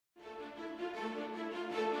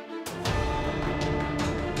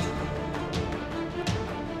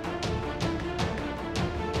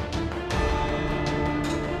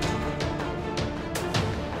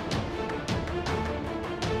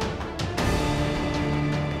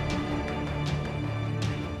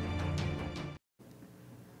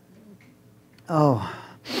Oh,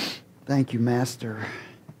 thank you, Master.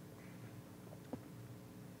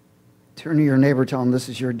 Turn to your neighbor, tell him this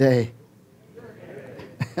is your day.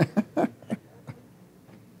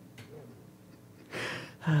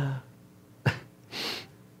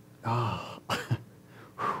 Oh.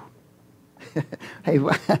 Hey,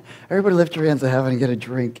 everybody lift your hands to heaven and get a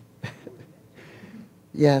drink.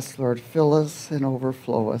 Yes, Lord, fill us and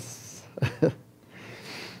overflow us.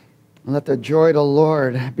 And let the joy of the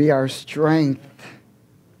Lord be our strength.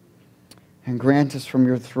 And grant us from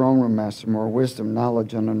your throne room, Master, more wisdom,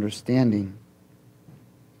 knowledge, and understanding.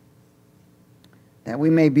 That we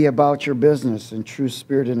may be about your business in true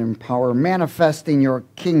spirit and in power, manifesting your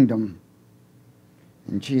kingdom.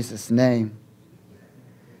 In Jesus' name.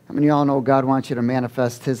 How many of y'all know God wants you to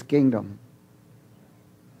manifest his kingdom?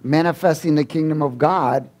 Manifesting the kingdom of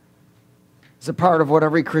God is a part of what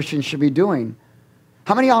every Christian should be doing.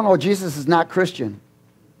 How many of y'all know Jesus is not Christian?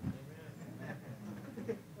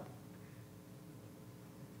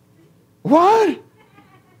 What?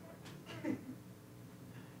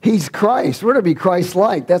 He's Christ. We're to be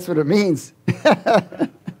Christ-like. That's what it means.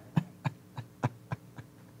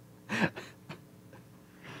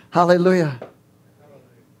 Hallelujah.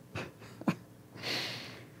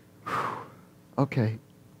 Okay.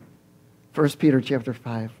 1 Peter chapter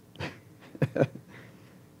 5.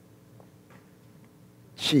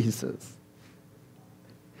 Jesus.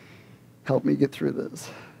 Help me get through this.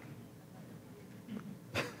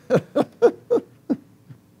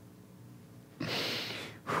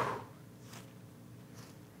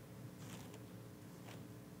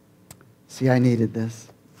 See, I needed this.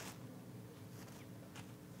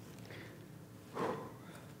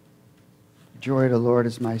 Joy of the Lord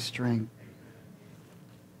is my strength.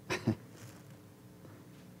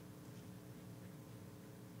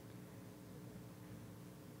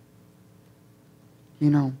 You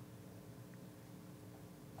know,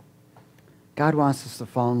 God wants us to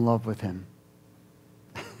fall in love with him.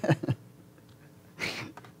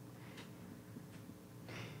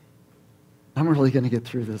 I'm really going to get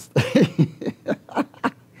through this thing.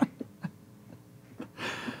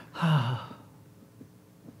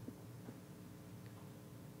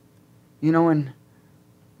 You know, when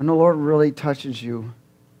the Lord really touches you,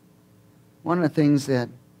 one of the things that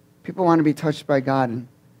people want to be touched by God,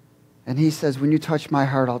 and he says, when you touch my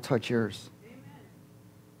heart, I'll touch yours. Amen.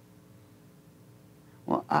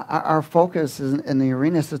 Well, our focus in the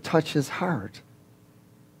arena is to touch his heart.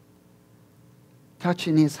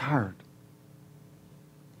 Touching his heart.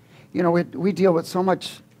 You know, we deal with so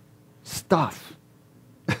much stuff.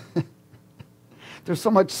 There's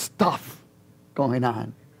so much stuff going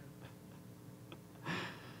on.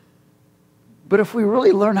 But if we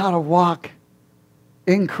really learn how to walk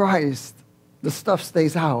in Christ, the stuff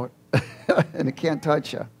stays out and it can't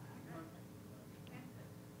touch you.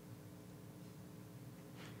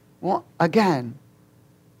 Well, again,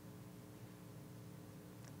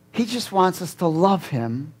 he just wants us to love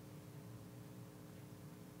him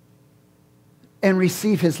and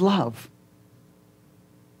receive his love.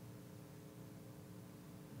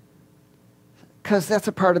 Because that's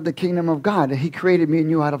a part of the kingdom of God. He created me and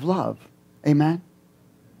you out of love. Amen?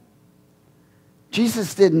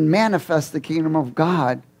 Jesus didn't manifest the kingdom of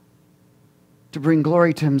God to bring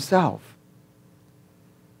glory to himself.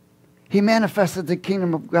 He manifested the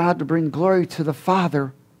kingdom of God to bring glory to the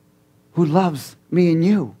Father who loves me and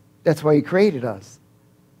you. That's why he created us.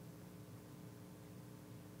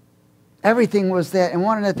 Everything was that. And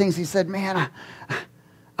one of the things he said, man,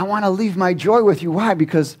 I want to leave my joy with you. Why?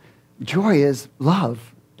 Because joy is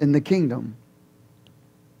love in the kingdom.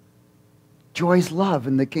 Joy is love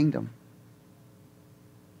in the kingdom.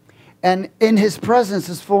 And in his presence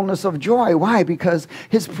is fullness of joy. Why? Because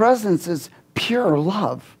his presence is pure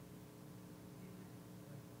love.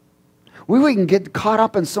 We can get caught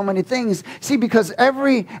up in so many things. See, because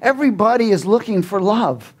everybody is looking for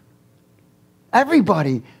love.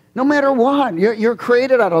 Everybody. No matter what, you're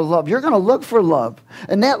created out of love. You're going to look for love.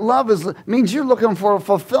 And that love means you're looking for a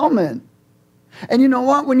fulfillment. And you know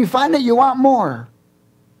what? When you find it, you want more.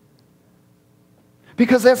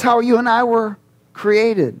 Because that's how you and I were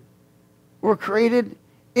created. We're created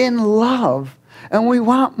in love. And we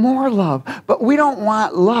want more love. But we don't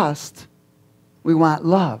want lust. We want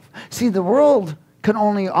love. See, the world can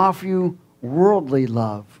only offer you worldly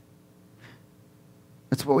love.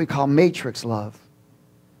 That's what we call matrix love.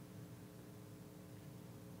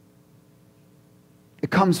 It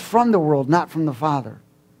comes from the world, not from the Father.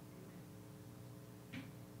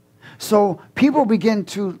 So people begin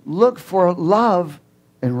to look for love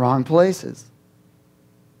in wrong places.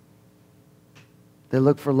 They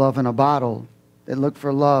look for love in a bottle. They look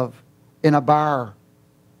for love in a bar.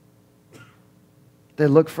 They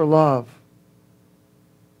look for love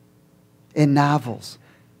in novels.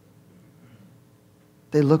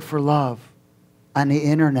 They look for love on the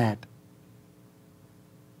internet.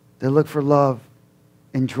 They look for love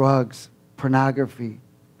in drugs, pornography.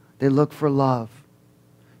 They look for love.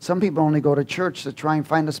 Some people only go to church to try and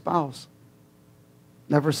find a spouse,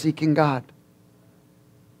 never seeking God.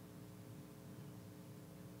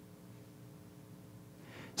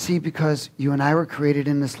 See, because you and I were created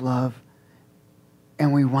in this love,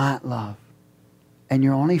 and we want love. And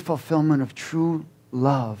your only fulfillment of true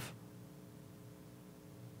love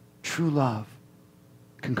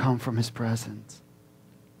can come from His presence.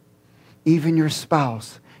 Even your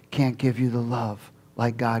spouse can't give you the love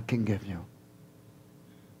like God can give you.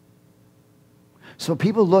 So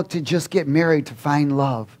people look to just get married to find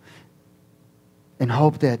love and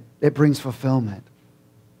hope that it brings fulfillment.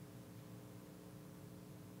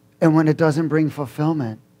 And when it doesn't bring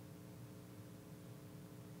fulfillment,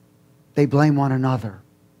 they blame one another.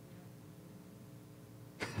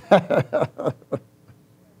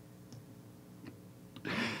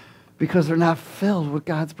 Because they're not filled with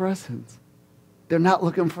God's presence. They're not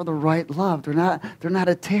looking for the right love. They're not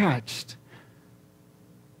attached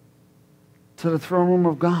to the throne room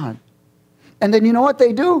of God. And then you know what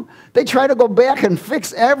they do? They try to go back and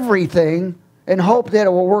fix everything and hope that it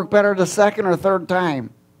will work better the second or third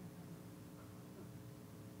time.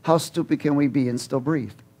 How stupid can we be and still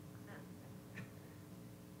breathe?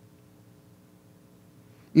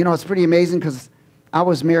 You know, it's pretty amazing because I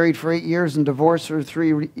was married for 8 years and divorced for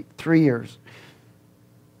three years.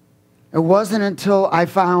 It wasn't until I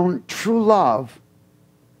found true love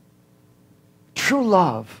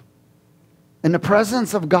in the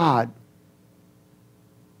presence of God,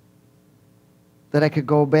 that I could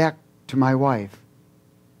go back to my wife.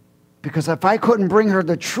 Because if I couldn't bring her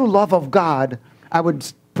the true love of God, I would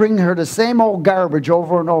bring her the same old garbage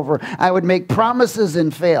over and over. I would make promises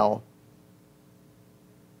and fail.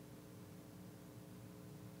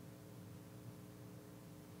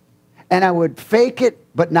 And I would fake it,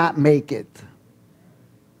 but not make it.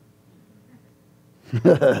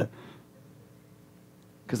 Because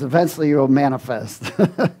eventually you'll manifest.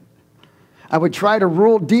 I would try to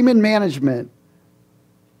rule demon management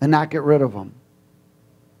and not get rid of them.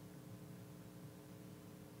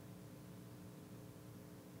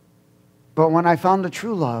 But when I found the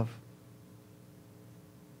true love,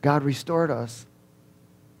 God restored us.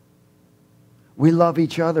 We love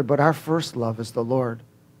each other, but our first love is the Lord.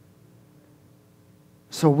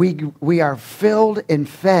 So we are filled and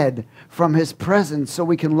fed from His presence so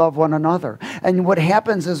we can love one another. And what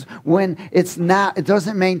happens is when it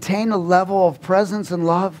doesn't maintain a level of presence and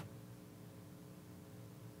love,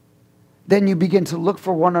 then you begin to look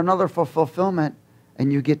for one another for fulfillment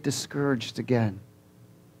and you get discouraged again.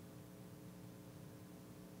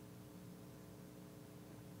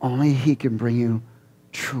 Only He can bring you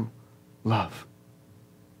true love.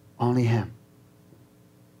 Only Him.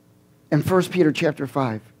 In 1 Peter chapter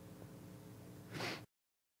 5.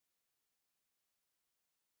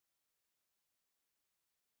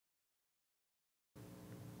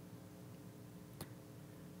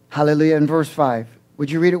 Hallelujah. In verse 5.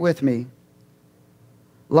 Would you read it with me?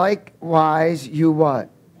 Likewise, you what?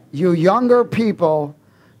 You younger people,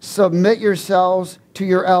 submit yourselves to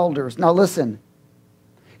your elders. Now listen.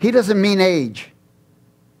 He doesn't mean age.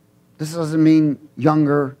 This doesn't mean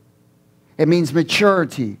younger. It means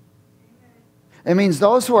maturity. It means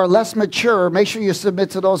those who are less mature, make sure you submit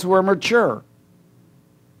to those who are mature.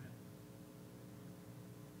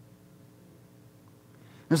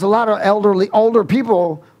 There's a lot of older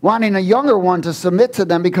people wanting a younger one to submit to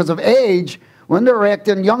them because of age when they're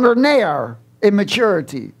acting younger than they are in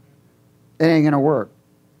maturity. It ain't going to work.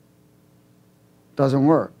 Doesn't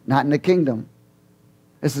work. Not in the kingdom.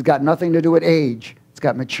 This has got nothing to do with age. It's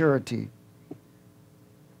got maturity.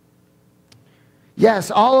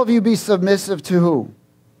 Yes, all of you be submissive to who?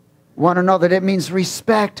 One another. That means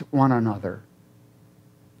respect one another.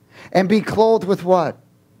 And be clothed with what?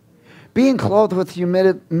 Being clothed with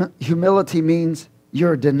humility means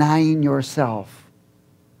you're denying yourself.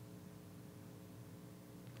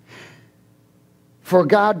 For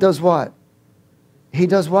God does what? He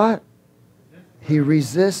does what? He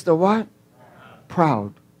resists the what?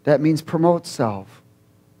 Proud. That means promote self.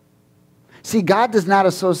 See, God does not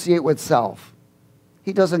associate with self.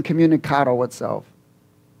 He doesn't communicado with self.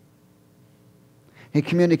 He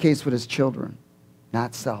communicates with His children,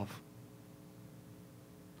 not self.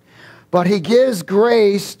 But He gives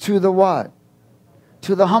grace to the what?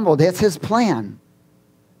 To the humble. That's His plan.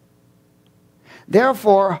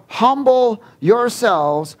 Therefore, humble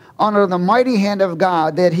yourselves under the mighty hand of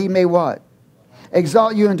God, that he may what?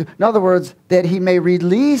 Exalt you. In other words, that he may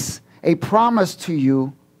release a promise to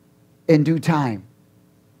you in due time.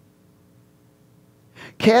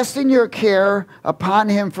 Casting your care upon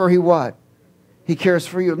him, for he what? He cares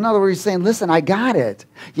for you. In other words, he's saying, listen, I got it.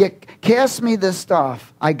 You cast me this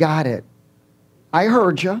stuff. I got it. I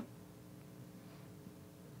heard you.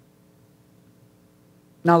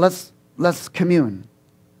 Now let's commune.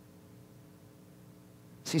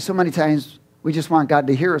 See, so many times we just want God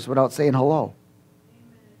to hear us without saying hello.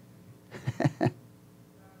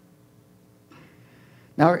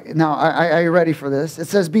 Now, are you ready for this? It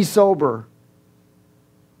says, be sober.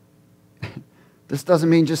 This doesn't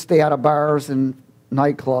mean just stay out of bars and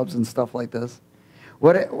nightclubs and stuff like this.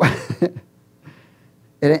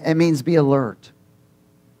 It means be alert.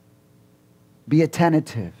 Be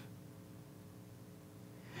attentive.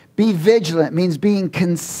 Be vigilant means being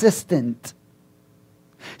consistent.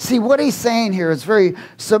 See, what he's saying here is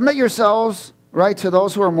submit yourselves, right, to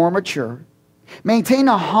those who are more mature. Maintain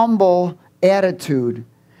a humble attitude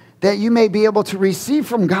that you may be able to receive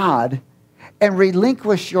from God and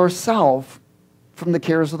relinquish yourself from the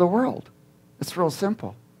cares of the world. It's real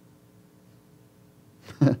simple.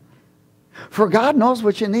 For God knows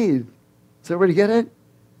what you need. Does everybody get it?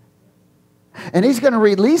 And he's going to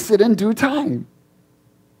release it in due time.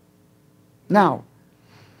 Now,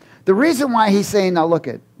 the reason why he's saying, now look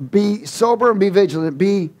at, be sober and be vigilant,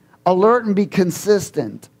 be alert and be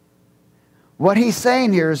consistent. What he's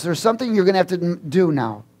saying here is there's something you're going to have to do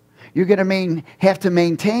now. You're going to have to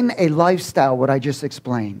maintain a lifestyle, what I just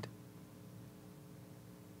explained.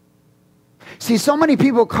 See, so many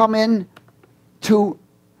people come in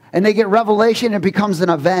and they get revelation, it becomes an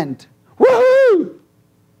event. Woohoo!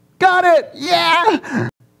 Got it! Yeah!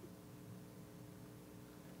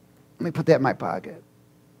 Let me put that in my pocket.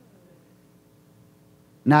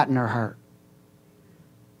 Not in her heart.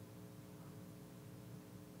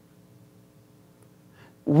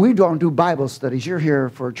 We don't do Bible studies. You're here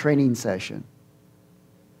for a training session.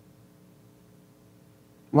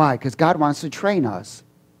 Why? Because God wants to train us.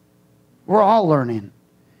 We're all learning.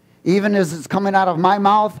 Even as it's coming out of my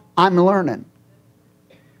mouth, I'm learning.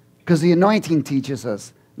 Because the anointing teaches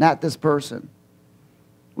us, not this person.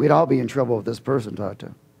 We'd all be in trouble if this person talked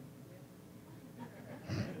to.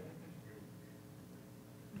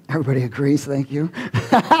 Everybody agrees, thank you.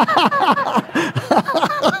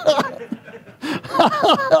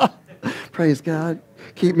 Praise God.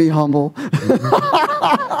 Keep me humble.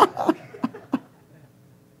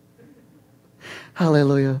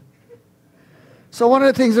 Hallelujah. So one of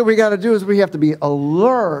the things that we got to do is we have to be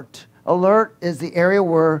alert. Alert is the area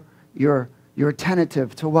where you're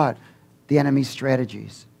attentive to what? The enemy's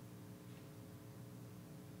strategies.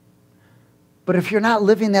 But if you're not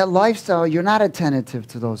living that lifestyle, you're not attentive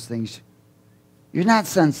to those things. You're not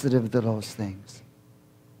sensitive to those things.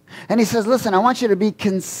 And he says, listen, I want you to be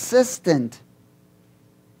consistent.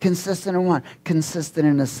 Consistent in what? Consistent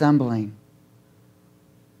in assembling.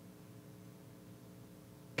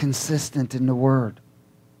 Consistent in the word.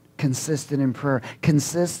 Consistent in prayer.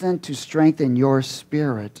 Consistent to strengthen your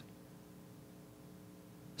spirit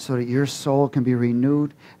so that your soul can be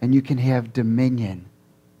renewed and you can have dominion.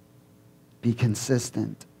 Be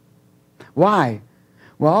consistent. Why?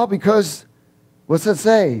 Well, because, what's it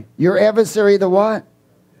say? Your adversary, the what?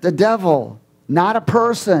 The devil. Not a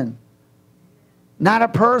person. Not a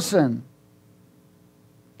person.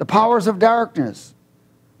 The powers of darkness.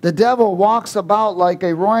 The devil walks about like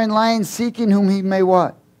a roaring lion, seeking whom he may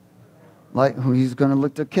what? Like who he's going to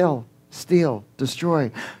look to kill, steal, destroy,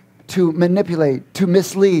 to manipulate, to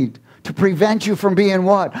mislead, to prevent you from being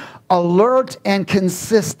what? Alert and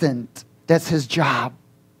consistent. That's his job.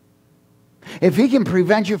 If he can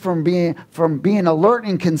prevent you from being alert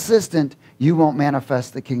and consistent, you won't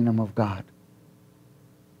manifest the kingdom of God.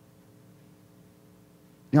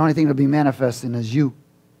 The only thing that'll be manifesting is you.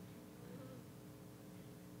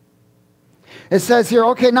 It says here,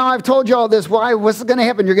 okay, now I've told you all this. Why? What's going to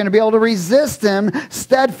happen? You're going to be able to resist him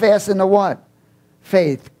steadfast in the what?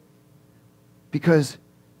 Faith. Because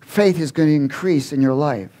faith is going to increase in your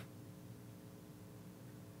life.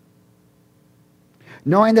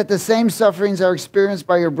 Knowing that the same sufferings are experienced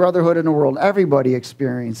by your brotherhood in the world. Everybody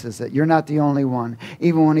experiences it. You're not the only one.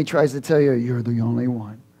 Even when he tries to tell you, you're the only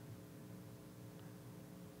one.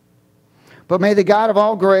 But may the God of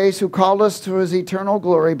all grace, who called us to his eternal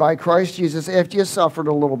glory by Christ Jesus, after you suffered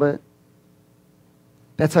a little bit,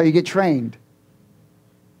 that's how you get trained.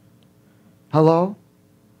 Hello?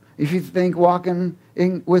 If you think walking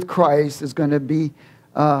with Christ is going to be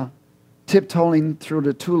tiptoeing through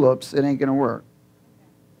the tulips, it ain't going to work.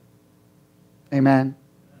 Amen.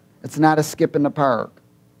 It's not a skip in the park.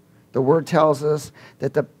 The Word tells us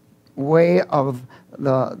that the way of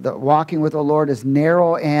the walking with the Lord is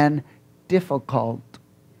narrow and difficult.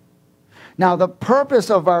 Now, the purpose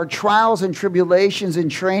of our trials and tribulations and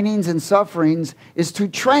trainings and sufferings is to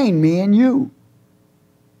train me and you.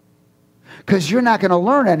 Because you're not going to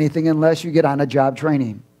learn anything unless you get on a job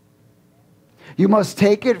training. You must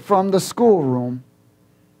take it from the schoolroom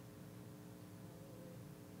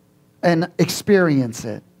and experience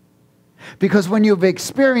it. Because when you've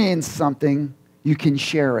experienced something, you can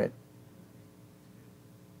share it.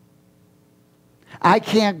 I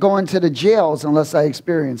can't go into the jails unless I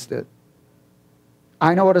experienced it.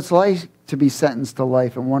 I know what it's like to be sentenced to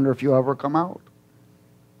life and wonder if you ever come out.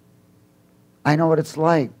 I know what it's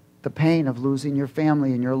like, the pain of losing your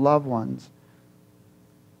family and your loved ones.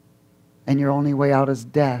 And your only way out is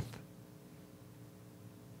death.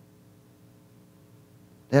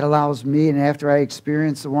 That allows me, and after I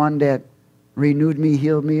experience the one that renewed me,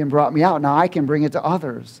 healed me, and brought me out, now I can bring it to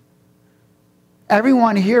others.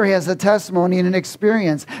 Everyone here has a testimony and an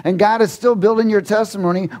experience, and God is still building your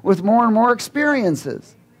testimony with more and more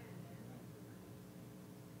experiences.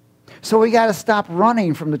 So we got to stop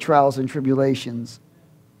running from the trials and tribulations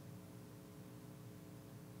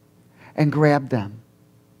and grab them.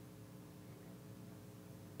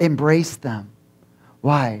 Embrace them.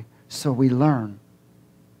 Why? So we learn.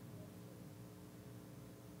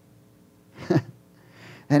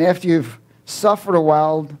 And after you've suffered a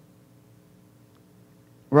while,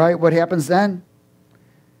 right, what happens then?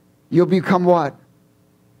 You'll become what?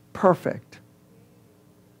 Perfect.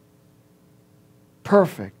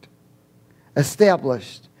 Perfect.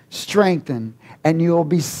 Established. Strengthened. And you'll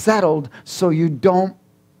be settled so you don't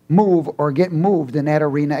move or get moved in that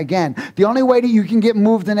arena again. The only way that you can get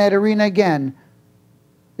moved in that arena again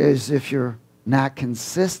is if you're not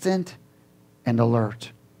consistent and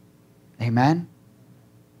alert. Amen?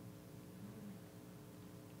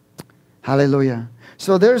 Hallelujah.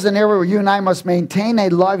 So there's an area where you and I must maintain a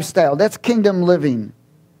lifestyle. That's kingdom living.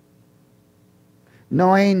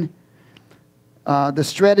 Knowing the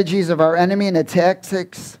strategies of our enemy and the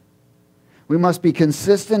tactics. We must be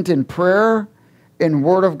consistent in prayer, in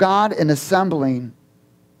Word of God, in assembling.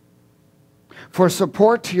 For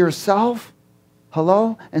support to yourself,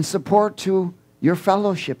 hello, and support to your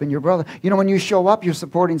fellowship and your brother. You know, when you show up, you're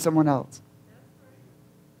supporting someone else.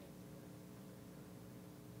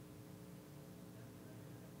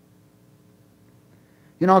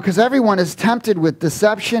 You know, because everyone is tempted with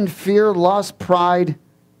deception, fear, lust, pride.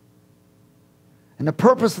 And the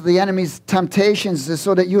purpose of the enemy's temptations is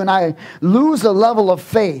so that you and I lose a level of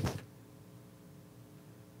faith.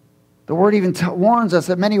 The Word even warns us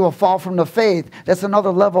that many will fall from the faith. That's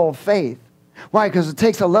another level of faith. Why? Because it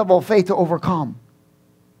takes a level of faith to overcome.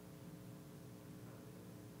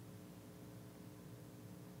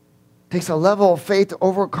 It takes a level of faith to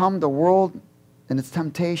overcome the world and its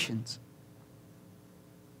temptations.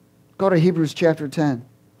 Go to Hebrews chapter 10.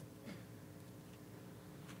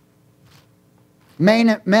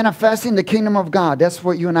 Manifesting the kingdom of God. That's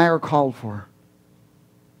what you and I are called for.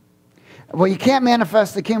 Well, you can't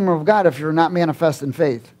manifest the kingdom of God if you're not manifesting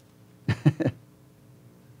faith.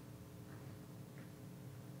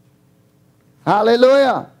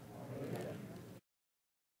 Hallelujah.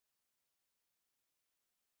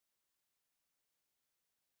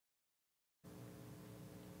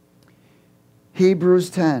 Hebrews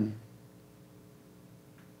 10.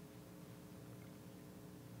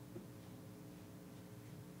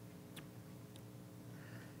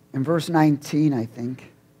 In verse 19, I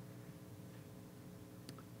think.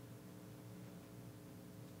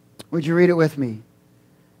 Would you read it with me?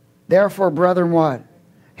 Therefore, brethren, what?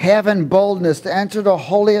 Having boldness to enter the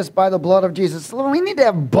holiest by the blood of Jesus. We need to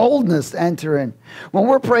have boldness to enter in. When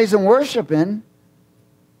we're praising and worshiping,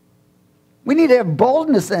 we need to have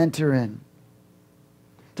boldness to enter in.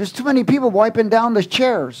 There's too many people wiping down the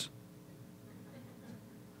chairs.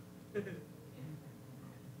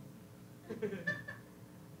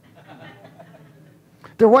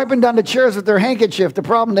 They're wiping down the chairs with their handkerchief. The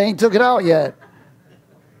problem, they ain't took it out yet.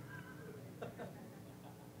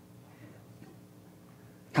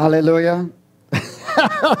 Hallelujah.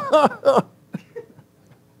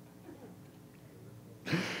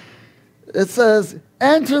 It says,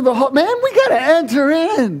 enter the hall. Man, we got to enter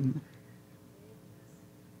in.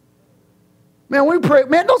 Man, we pray.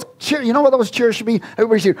 Man, those chairs, you know what those chairs should be?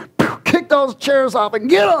 Everybody should kick those chairs off and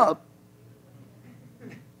get up.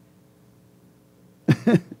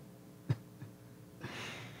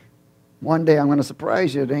 One day I'm going to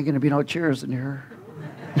surprise you. There ain't going to be no chairs in here.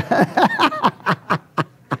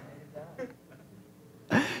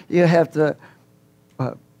 You have to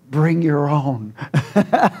Bring your own.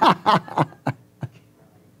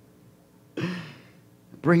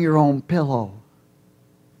 Bring your own pillow.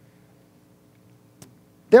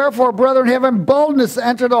 Therefore, brethren, having boldness to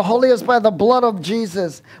enter the holiest by the blood of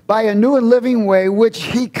Jesus, by a new and living way, which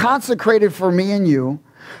he consecrated for me and you,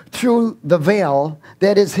 through the veil,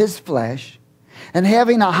 that is his flesh, and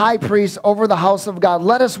having a high priest over the house of God,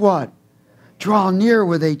 let us what? Draw near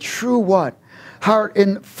with a true what? Heart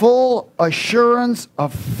in full assurance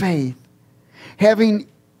of faith. Having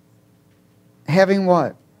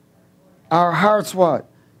what? Our hearts what?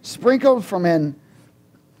 Sprinkled from an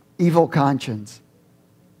evil conscience.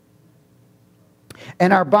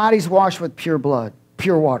 And our bodies washed with pure blood,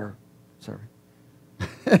 pure water. Sorry.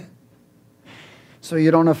 So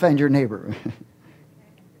you don't offend your neighbor.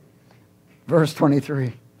 Verse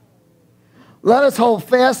 23. Let us hold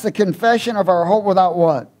fast the confession of our hope without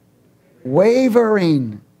what?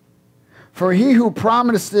 Wavering. For he who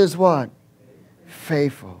promised is what?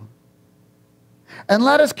 Faithful. And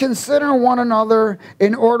let us consider one another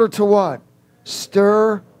in order to what?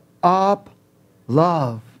 Stir up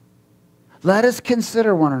love. Let us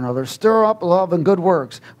consider one another. Stir up love and good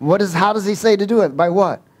works. How does he say to do it? By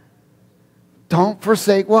what? Don't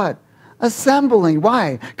forsake what? Assembling.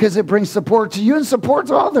 Why? Because it brings support to you and support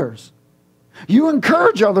to others. You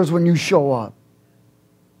encourage others when you show up.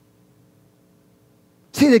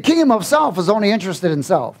 See, the kingdom of self is only interested in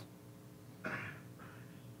self.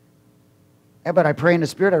 Yeah, but I pray in the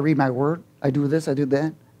Spirit, I read my word, I do this, I do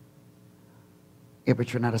that. Yeah,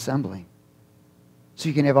 but you're not assembling. So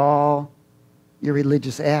you can have all your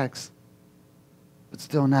religious acts, but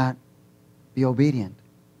still not be obedient.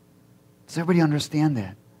 Does everybody understand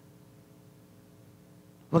that?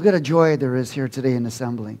 Look at the joy there is here today in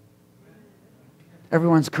assembling.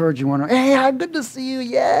 Everyone's encouraging one another. Hey, good to see you.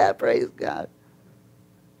 Yeah, praise God.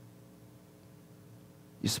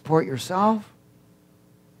 You support yourself,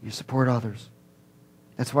 you support others.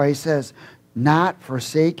 That's why he says, not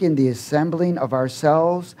forsaking the assembling of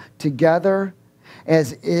ourselves together,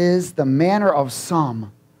 as is the manner of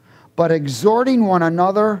some, but exhorting one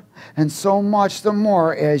another, and so much the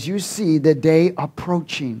more as you see the day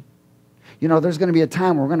approaching. You know, there's going to be a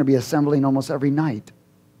time where we're going to be assembling almost every night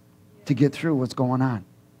to get through what's going on.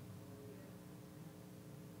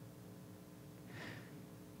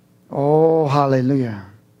 Oh, hallelujah.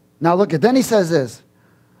 Now look at, then he says this.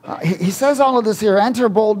 He says all of this here. Enter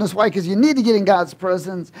boldness. Why? Because you need to get in God's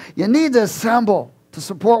presence. You need to assemble to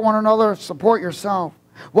support one another, support yourself.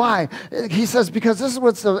 Why? He says, because this is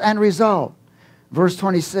what's the end result. Verse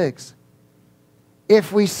 26.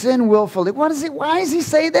 If we sin willfully. Why does he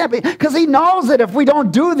say that? Because he knows that if we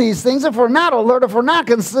don't do these things, if we're not alert, if we're not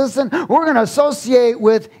consistent, we're going to associate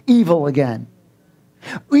with evil again.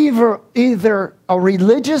 Either a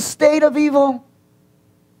religious state of evil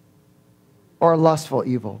or lustful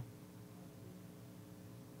evil.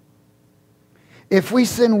 If we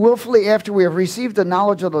sin willfully after we have received the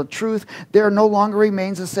knowledge of the truth, there no longer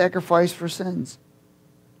remains a sacrifice for sins,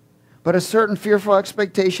 but a certain fearful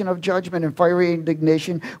expectation of judgment and fiery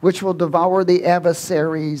indignation, which will devour the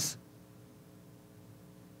adversaries.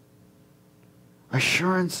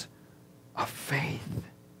 Assurance of faith.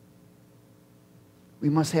 We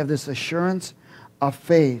must have this assurance of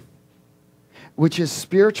faith, which is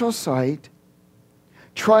spiritual sight,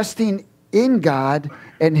 trusting in God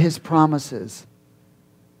and his promises.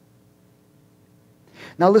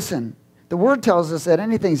 Now listen, the word tells us that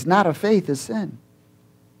anything's not of faith is sin.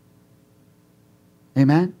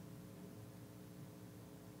 Amen?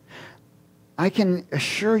 I can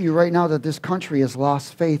assure you right now that this country has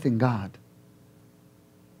lost faith in God.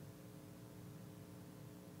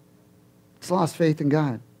 It's lost faith in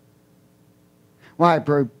God. Why?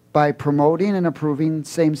 By promoting and approving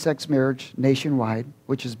same-sex marriage nationwide,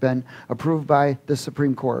 which has been approved by the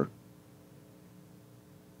Supreme Court.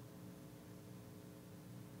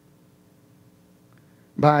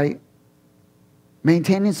 By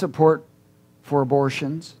maintaining support for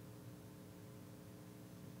abortions.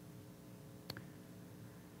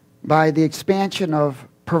 By the expansion of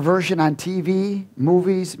perversion on TV,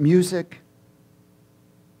 movies, music.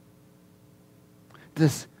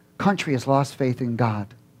 This country has lost faith in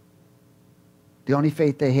God. The only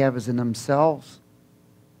faith they have is in themselves.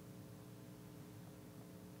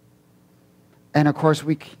 And of course,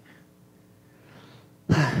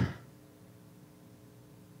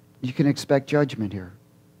 you can expect judgment here.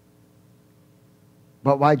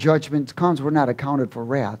 But why judgment comes, we're not accounted for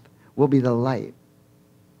wrath. We'll be the light.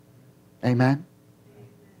 Amen?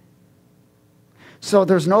 So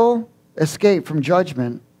there's no escape from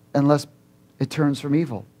judgment unless it turns from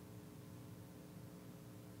evil.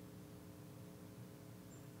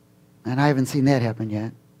 And I haven't seen that happen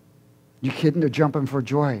yet. You kidding? They're jumping for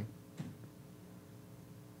joy.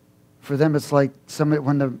 For them, it's like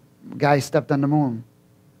when the guy stepped on the moon.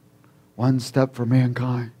 One step for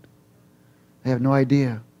mankind. They have no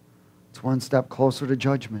idea. It's one step closer to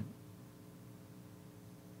judgment.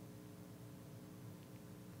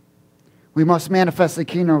 We must manifest the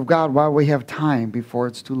kingdom of God while we have time before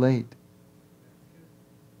it's too late.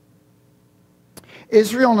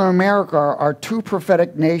 Israel and America are two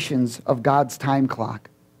prophetic nations of God's time clock.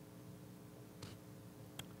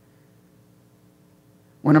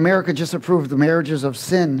 When America just approved the marriages of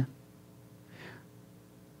sin,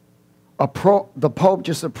 the Pope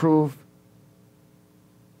just approved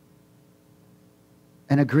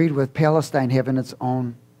and agreed with Palestine having its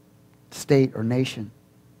own state or nation,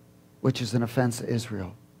 which is an offense to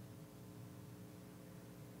Israel.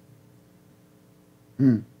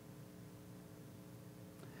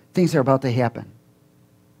 Things are about to happen.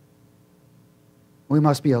 We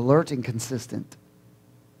must be alert and consistent.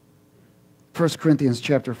 1 Corinthians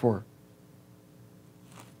chapter 4.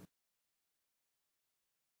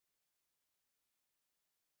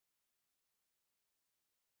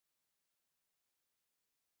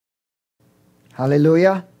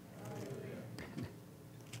 Hallelujah.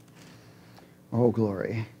 Oh,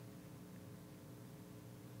 glory.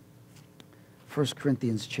 1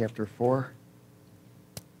 Corinthians chapter 4.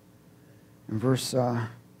 In verse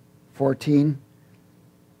 14.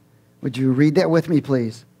 Would you read that with me,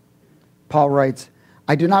 please? Paul writes,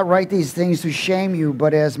 I do not write these things to shame you,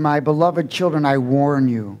 but as my beloved children, I warn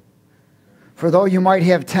you. For though you might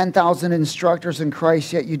have 10,000 instructors in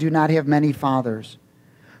Christ, yet you do not have many fathers.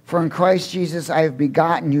 For in Christ Jesus I have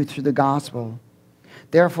begotten you through the gospel.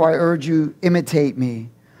 Therefore I urge you, imitate me.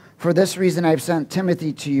 For this reason I have sent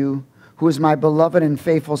Timothy to you, who is my beloved and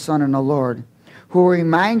faithful son in the Lord, who will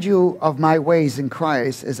remind you of my ways in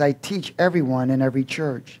Christ as I teach everyone in every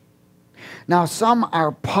church. Now some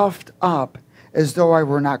are puffed up as though I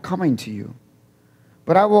were not coming to you.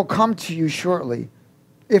 But I will come to you shortly,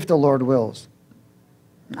 if the Lord wills.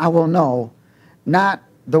 I will know not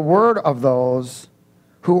the word of those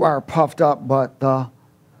who are puffed up, but the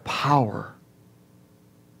power.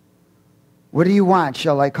 What do you want?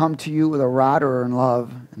 Shall I come to you with a rod or in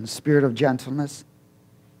love and the spirit of gentleness?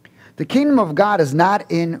 The kingdom of God is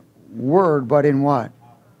not in word, but in what?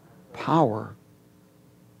 Power.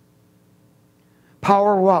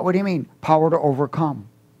 Power what? What do you mean? Power to overcome.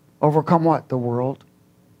 Overcome what? The world.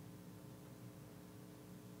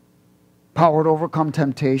 Power to overcome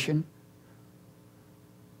temptation.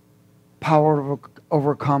 Power to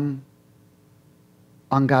overcome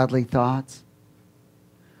ungodly thoughts.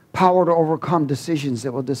 Power to overcome decisions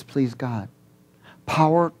that will displease God.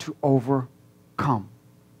 Power to overcome.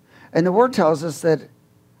 And the Word tells us that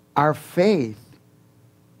our faith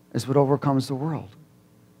is what overcomes the world.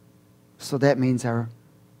 So that means our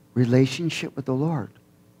relationship with the Lord.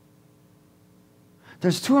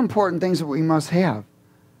 There's two important things that we must have.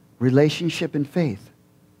 Relationship and faith.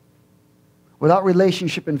 Without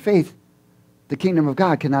relationship and faith, the kingdom of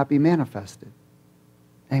God cannot be manifested.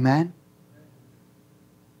 Amen?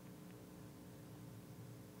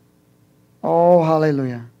 Oh,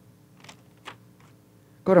 hallelujah.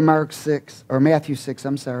 Go to Matthew 6,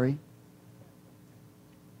 I'm sorry.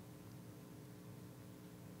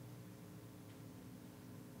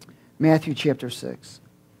 Matthew chapter 6. Is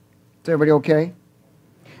everybody okay?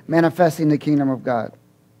 Manifesting the kingdom of God.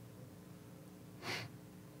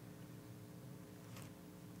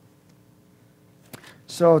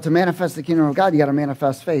 So to manifest the kingdom of God, you got to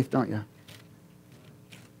manifest faith, don't you?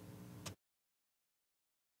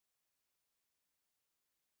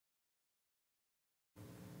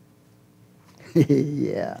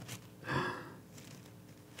 Yeah.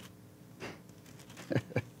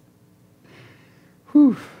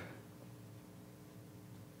 Whew.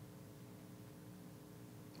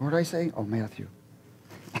 What did I say? Oh, Matthew.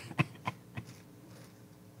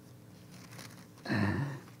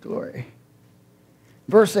 Glory.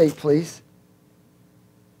 Verse 8, please.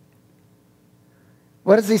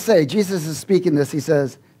 What does he say? Jesus is speaking this. He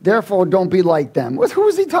says, therefore, don't be like them. Who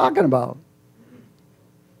is he talking about?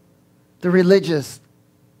 The religious,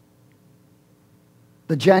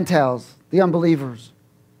 the Gentiles, the unbelievers,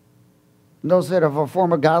 those that have a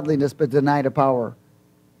form of godliness but deny the power.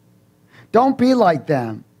 Don't be like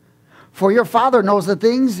them, for your Father knows the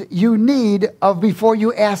things you need of before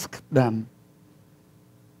you ask them.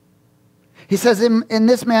 He says, in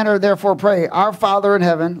this manner, therefore, pray, our Father in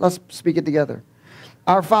heaven, let's speak it together.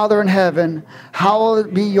 Our Father in heaven,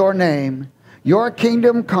 hallowed be your name. Your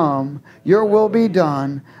kingdom come, your will be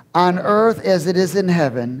done, on earth as it is in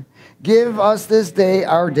heaven. Give us this day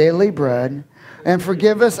our daily bread, and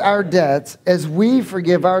forgive us our debts as we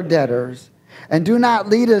forgive our debtors. And do not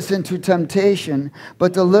lead us into temptation,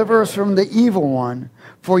 but deliver us from the evil one.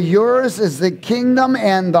 For yours is the kingdom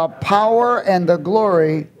and the power and the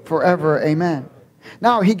glory forever. Amen.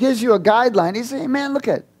 Now, he gives you a guideline. He says, man, look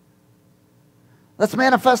at, let's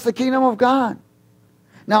manifest the kingdom of God.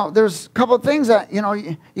 Now, there's a couple of things that, you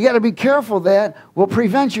got to be careful that will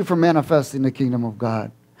prevent you from manifesting the kingdom of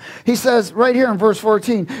God. He says right here in verse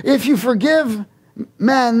 14, if you forgive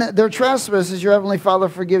men their trespasses, your heavenly Father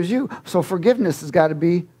forgives you. So forgiveness has got to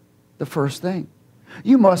be the first thing.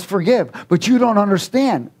 You must forgive, but you don't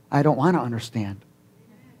understand. I don't want to understand.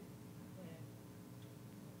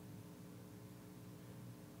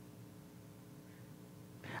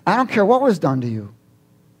 I don't care what was done to you.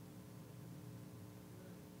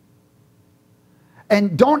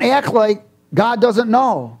 And don't act like God doesn't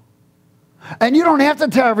know. And you don't have to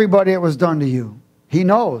tell everybody it was done to you. He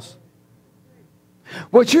knows.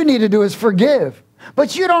 What you need to do is forgive.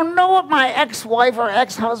 But you don't know what my ex-wife or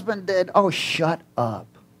ex-husband did. Oh, shut up.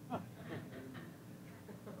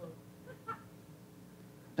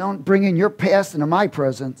 Don't bring in your past into my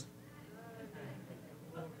presence.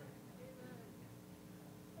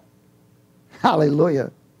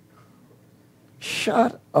 Hallelujah.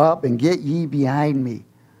 Shut up and get ye behind me.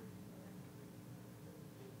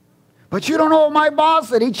 But you don't know what my boss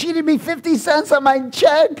said. He cheated me 50 cents on my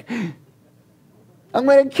check. I'm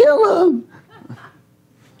going to kill him.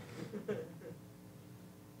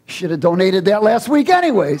 Should have donated that last week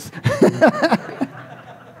anyways.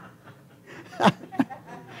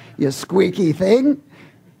 You squeaky thing.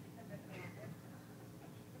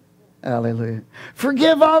 Hallelujah.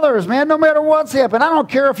 Forgive others, man, no matter what's happened. I don't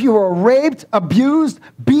care if you were raped, abused,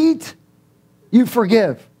 beat. You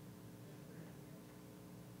forgive.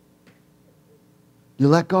 You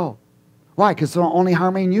let go. Why? Because it's only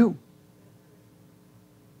harming you.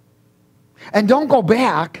 And don't go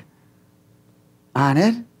back on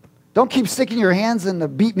it. Don't keep sticking your hands in the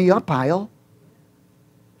beat me up pile.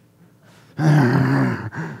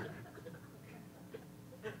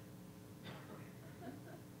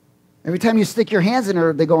 Every time you stick your hands in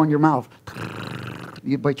there, they go in your mouth.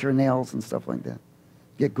 You bite your nails and stuff like that.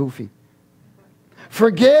 Get goofy.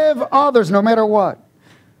 Forgive others no matter what.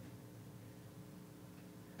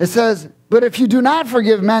 It says, but if you do not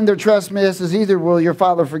forgive men their trespasses, either will your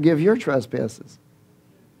Father forgive your trespasses.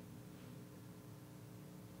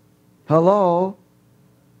 Hello?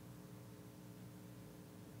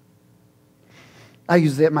 I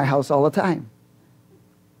use that in my house all the time.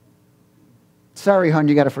 Sorry, hon,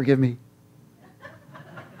 you got to forgive me.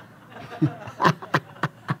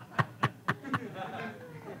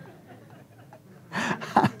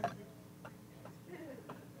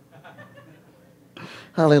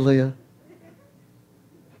 Hallelujah.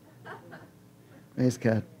 Praise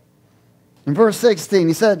God. In verse 16,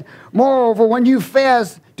 he said, moreover, when you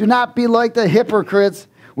fast, do not be like the hypocrites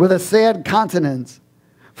with a sad countenance.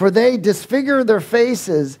 For they disfigure their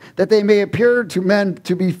faces, that they may appear to men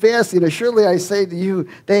to be fasting. Surely I say to you,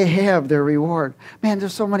 they have their reward. Man,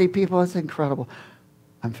 there's so many people, it's incredible.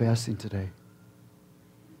 I'm fasting today.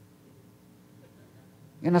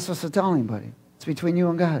 You're not supposed to tell anybody. It's between you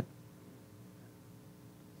and God.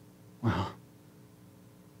 Well,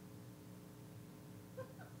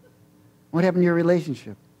 what happened to your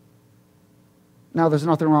relationship? Now, there's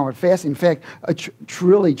nothing wrong with fasting. In fact,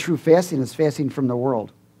 truly true fasting is fasting from the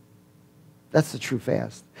world. That's the true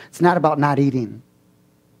fast. It's not about not eating.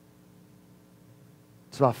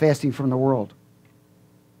 It's about fasting from the world.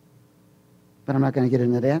 But I'm not going to get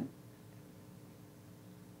into that.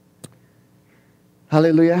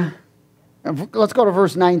 Hallelujah. Let's go to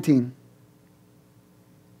verse 19.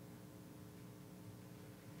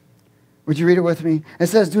 Would you read it with me? It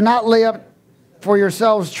says, do not lay up for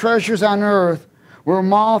yourselves treasures on earth where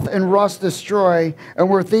moth and rust destroy and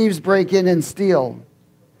where thieves break in and steal.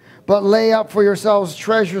 But lay up for yourselves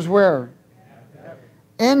treasures where?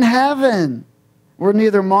 In heaven, where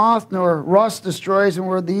neither moth nor rust destroys and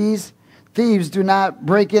where these thieves do not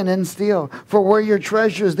break in and steal. For where your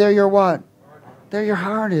treasure is, there your what? There your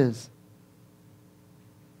heart is.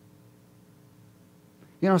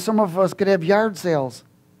 You know, some of us could have yard sales.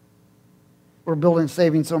 We're building,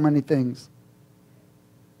 saving so many things.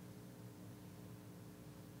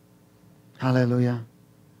 Hallelujah.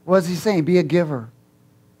 What is he saying? Be a giver.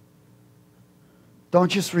 Don't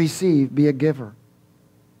just receive, be a giver.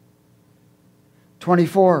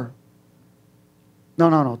 24.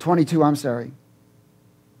 No, 22, I'm sorry.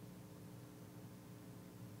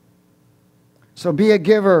 So be a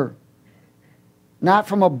giver, not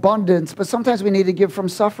from abundance, but sometimes we need to give from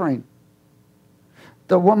suffering.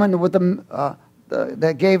 The woman with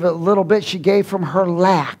that gave a little bit, she gave from her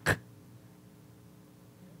lack.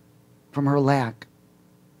 From her lack.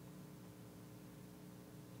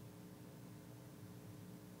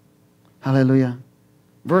 Hallelujah.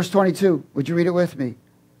 Verse 22. Would you read it with me?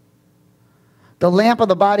 The lamp of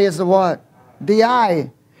the body is the what? The eye.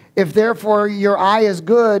 If therefore your eye is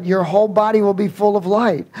good, your whole body will be full of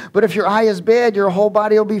light. But if your eye is bad, your whole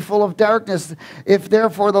body will be full of darkness. If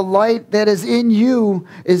therefore the light that is in you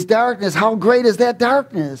is darkness, how great is that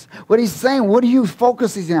darkness? What he's saying, what are you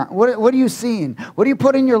focusing on? What are you seeing? What are you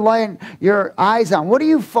putting your light, your eyes on? What do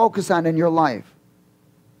you focus on in your life?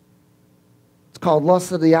 It's called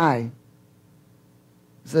lust of the eye.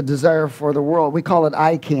 It's a desire for the world. We call it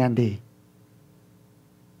eye candy.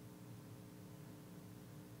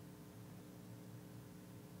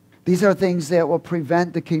 These are things that will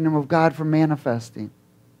prevent the kingdom of God from manifesting.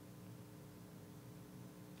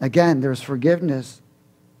 Again, there's forgiveness.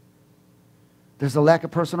 There's a lack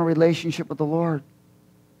of personal relationship with the Lord.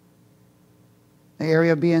 The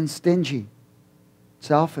area of being stingy,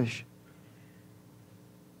 selfish.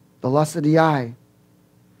 The lust of the eye.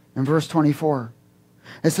 In verse 24.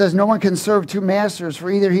 It says, no one can serve two masters,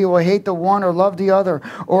 for either he will hate the one or love the other,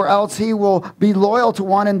 or else he will be loyal to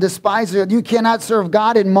one and despise the other. You cannot serve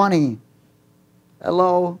God and money.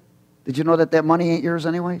 Hello? Did you know that money ain't yours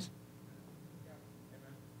anyways?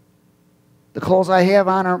 The clothes I have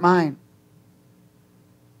on aren't mine.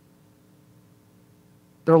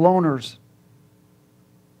 They're loaners.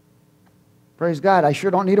 Praise God. I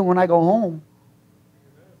sure don't need them when I go home.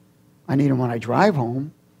 I need them when I drive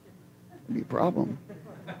home. It'd be a problem.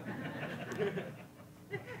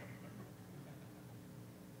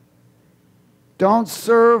 Don't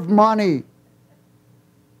serve money.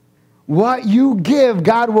 What you give,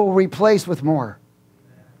 God will replace with more.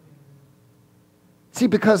 See,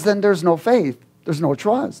 because then there's no faith. There's no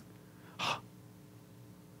trust.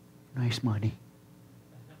 Nice money.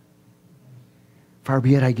 Far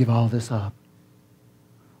be it I give all this up.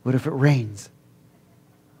 What if it rains?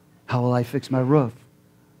 How will I fix my roof?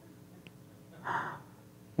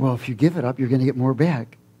 Well, if you give it up, you're going to get more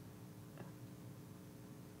back.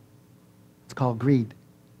 It's called greed,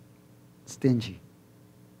 stingy,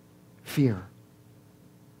 fear.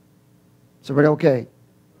 Is everybody okay?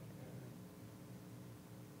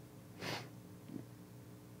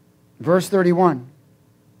 Verse 31.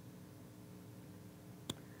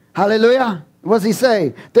 Hallelujah. What does he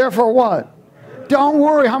say? Therefore what? Don't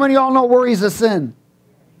worry. How many of y'all know worry is a sin?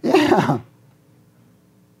 Yeah.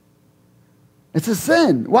 It's a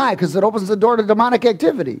sin. Why? Because it opens the door to demonic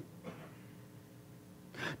activity.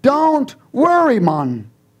 Don't worry, man.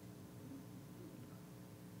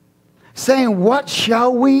 Saying, what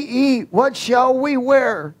shall we eat? What shall we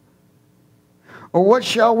wear? Or what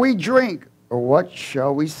shall we drink? Or what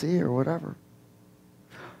shall we see? Or whatever.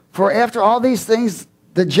 For after all these things,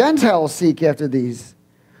 the Gentiles seek after these.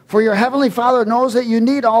 For your heavenly Father knows that you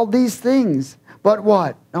need all these things. But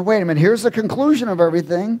what? Now wait a minute. Here's the conclusion of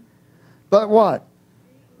everything. But what?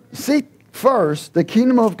 Seek first the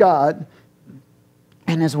kingdom of God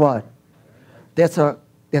and his what? That's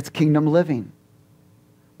kingdom living.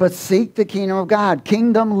 But seek the kingdom of God.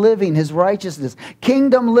 Kingdom living, his righteousness.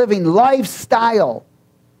 Kingdom living, lifestyle.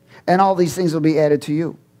 And all these things will be added to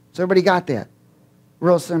you. So everybody got that?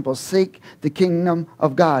 Real simple. Seek the kingdom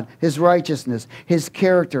of God, his righteousness, his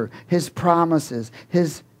character, his promises,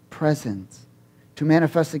 his presence. To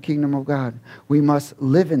manifest the kingdom of God, we must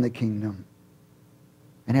live in the kingdom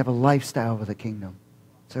and have a lifestyle of the kingdom.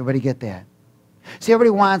 So everybody get that? See,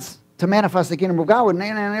 everybody wants to manifest the kingdom of God when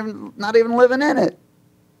they're not even living in it.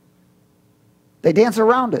 They dance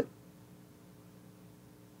around it.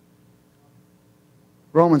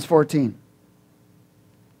 Romans 14.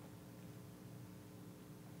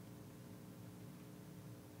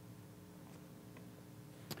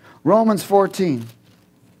 Romans 14.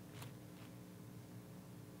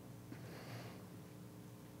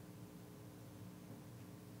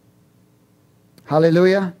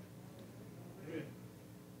 Hallelujah.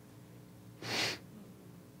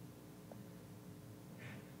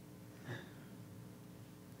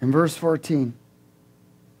 In verse 14.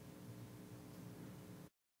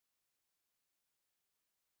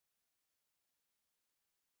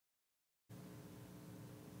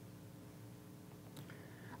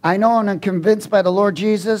 I know and am convinced by the Lord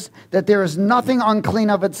Jesus that there is nothing unclean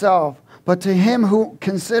of itself, but to him who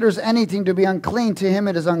considers anything to be unclean, to him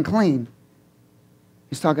it is unclean.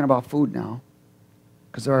 He's talking about food now,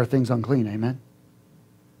 because there are things unclean, amen?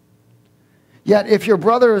 Yet if your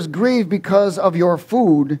brother is grieved because of your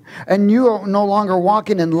food, and you are no longer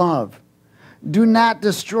walking in love, do not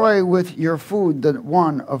destroy with your food the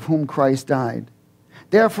one of whom Christ died.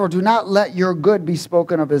 Therefore, do not let your good be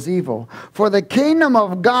spoken of as evil. For the kingdom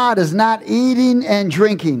of God is not eating and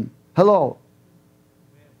drinking. Hello.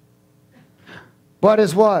 But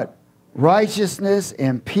is what? Righteousness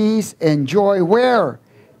and peace and joy. Where?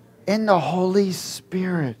 In the Holy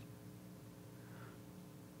Spirit.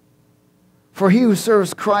 For he who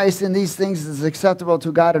serves Christ in these things is acceptable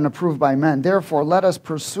to God and approved by men. Therefore, let us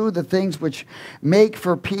pursue the things which make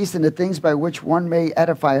for peace and the things by which one may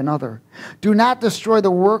edify another. Do not destroy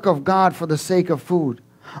the work of God for the sake of food.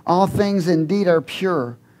 All things indeed are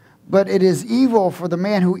pure, but it is evil for the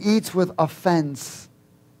man who eats with offense.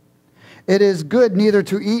 It is good neither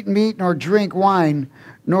to eat meat nor drink wine,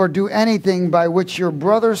 nor do anything by which your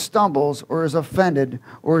brother stumbles or is offended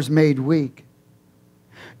or is made weak.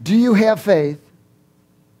 Do you have faith?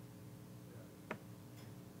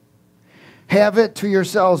 Have it to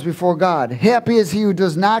yourselves before God. Happy is he who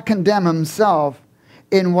does not condemn himself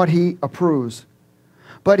in what he approves.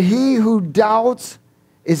 But he who doubts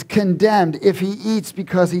is condemned if he eats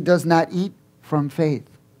because he does not eat from faith.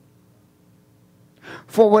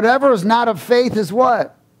 For whatever is not of faith is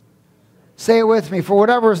what? Say it with me. For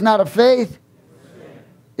whatever is not of faith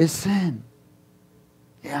is sin.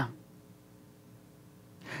 Yeah.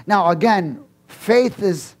 Now, again, faith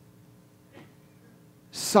is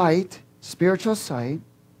sight, spiritual sight.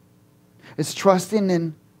 It's trusting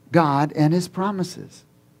in God and his promises.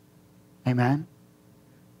 Amen.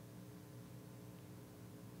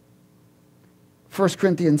 1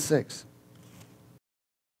 Corinthians 6.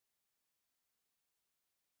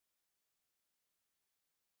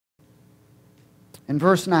 In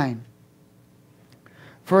verse 9.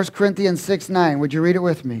 1 Corinthians 6:9. Would you read it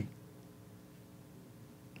with me?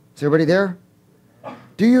 Is everybody there?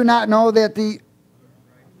 Do you not know that the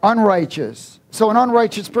unrighteous, so an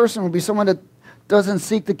unrighteous person would be someone that doesn't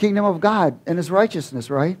seek the kingdom of God and his righteousness,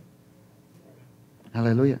 right?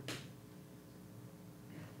 Hallelujah.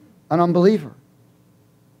 An unbeliever.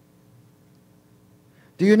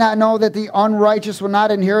 Do you not know that the unrighteous will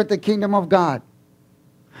not inherit the kingdom of God?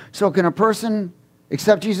 So can a person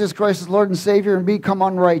accept Jesus Christ as Lord and Savior and become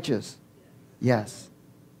unrighteous? Yes.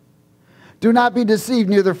 Do not be deceived,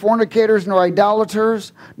 neither fornicators, nor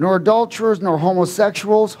idolaters, nor adulterers, nor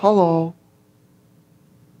homosexuals. Hello.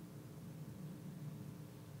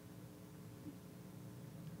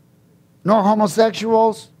 Nor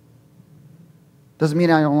homosexuals. Doesn't mean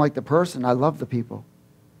I don't like the person. I love the people.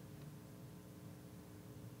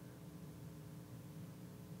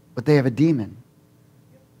 But they have a demon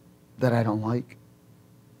that I don't like.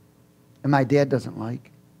 And my dad doesn't like.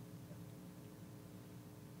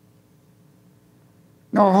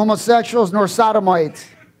 Nor homosexuals, nor sodomites,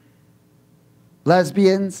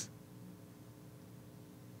 lesbians,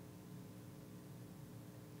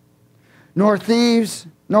 nor thieves,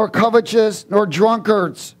 nor covetous, nor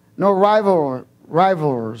drunkards, nor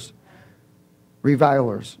revilers,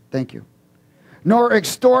 thank you, nor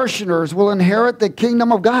extortioners will inherit the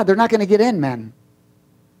kingdom of God. They're not going to get in, men.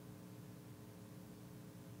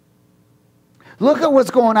 Look at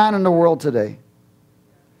what's going on in the world today.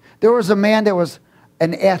 There was a man that was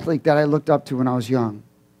an athlete that I looked up to when I was young.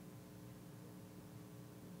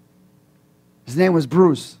 His name was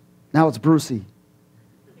Bruce. Now it's Brucey.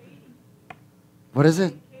 What is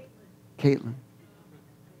it? Caitlin.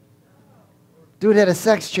 Dude had a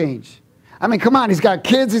sex change. I mean, come on, he's got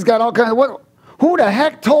kids, he's got all kinds of... What? Who the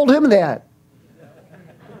heck told him that?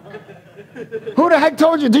 Who the heck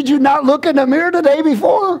told you? Did you not look in the mirror the day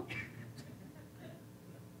before?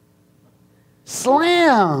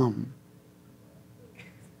 Slam.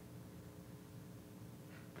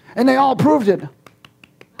 And they all proved it.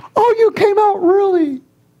 Oh, you came out really.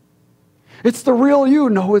 It's the real you.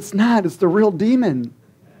 No, it's not. It's the real demon.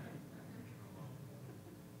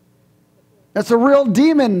 That's a real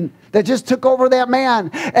demon that just took over that man.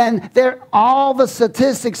 And all the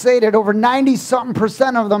statistics say that over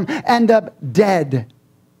 90-something% of them end up dead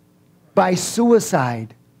by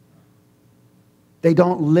suicide. They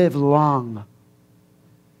don't live long.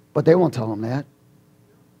 But they won't tell them that.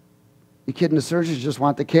 You kidding? The surgeons just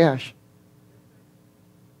want the cash.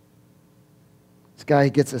 This guy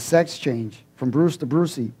gets a sex change from Bruce to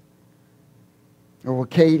Brucey. Or with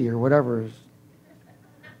Katie or whatever.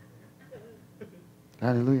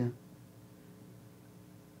 Hallelujah.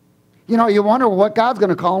 You know, you wonder what God's going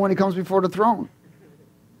to call him when he comes before the throne.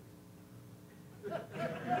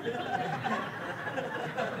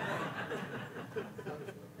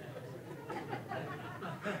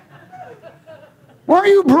 Weren't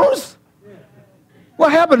you Bruce?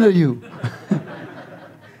 What happened to you?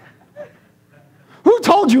 Who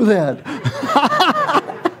told you that?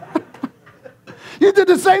 You did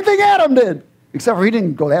the same thing Adam did. Except for he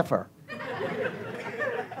didn't go that far.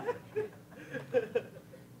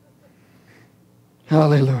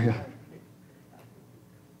 Hallelujah.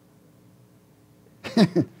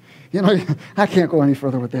 You know, I can't go any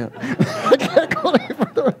further with that. I can't go any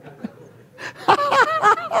further with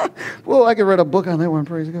that. Well, I could write a book on that one,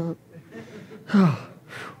 praise God.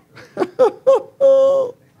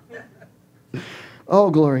 Oh,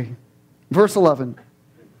 glory. Verse 11.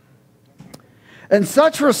 And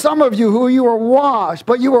such were some of you who you were washed,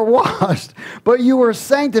 but you were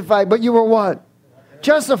sanctified, but you were what?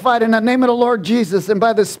 Justified in the name of the Lord Jesus and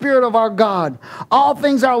by the Spirit of our God. All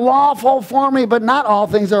things are lawful for me, but not all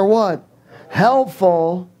things are what?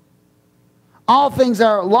 Helpful. All things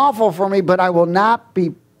are lawful for me, but I will not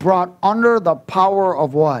be brought under the power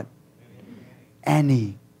of what?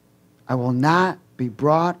 Any. I will not be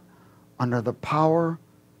brought under the power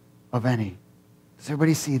of any. Does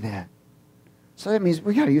everybody see that? So that means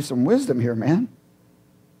we got to use some wisdom here, man.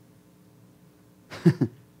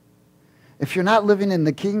 If you're not living in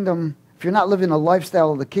the kingdom, if you're not living a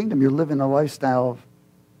lifestyle of the kingdom, you're living a lifestyle of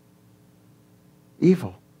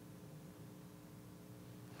evil.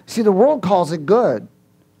 See, the world calls it good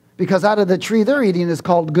because out of the tree they're eating is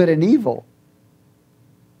called good and evil.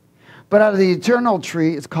 But out of the eternal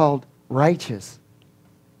tree, it's called righteous.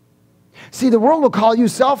 See, the world will call you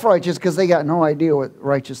self-righteous because they got no idea what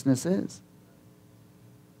righteousness is.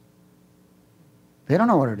 They don't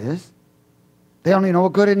know what it is. They don't even know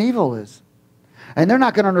what good and evil is. And they're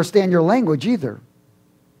not going to understand your language either.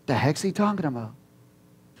 The heck's he talking about?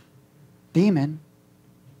 Demon.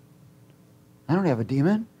 I don't have a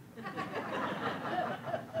demon.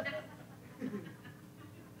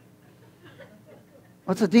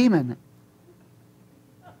 What's a demon?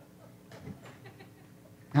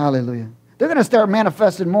 Hallelujah. They're going to start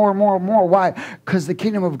manifesting more and more and more. Why? Because the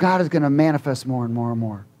kingdom of God is going to manifest more and more and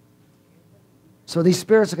more. So these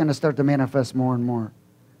spirits are going to start to manifest more and more.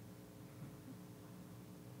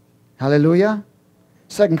 Hallelujah.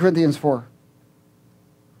 2 Corinthians 4.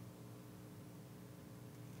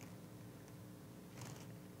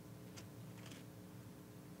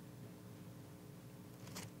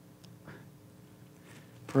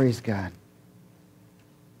 Praise God.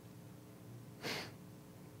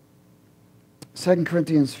 2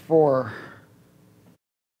 Corinthians 4.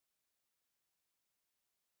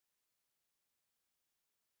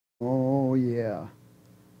 Oh, yeah.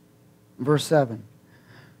 Verse 7.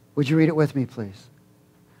 Would you read it with me, please?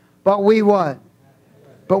 But we what?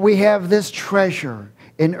 But we have this treasure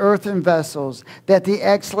in earthen vessels, that the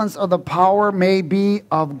excellence of the power may be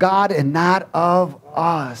of God and not of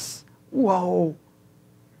us. Whoa.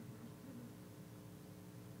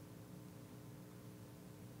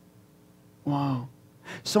 Wow.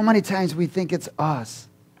 So many times we think it's us.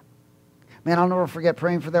 Man, I'll never forget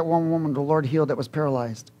praying for that one woman the Lord healed that was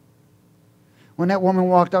paralyzed. When that woman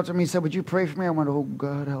walked up to me and said, would you pray for me? I went, oh,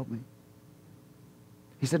 God, help me.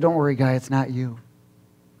 He said, don't worry, guy, it's not you.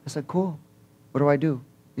 I said, cool. What do I do?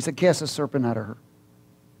 He said, cast a serpent out of her.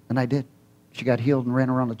 And I did. She got healed and ran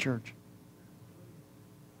around the church.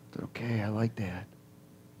 I said, okay, I like that.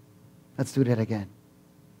 Let's do that again.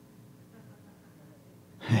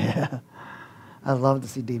 Yeah. I love to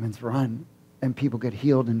see demons run and people get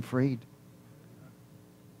healed and freed.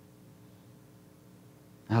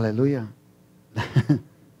 Hallelujah.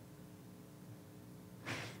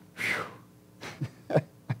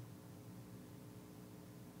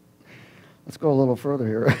 Let's go a little further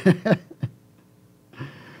here.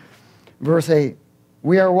 Verse 8.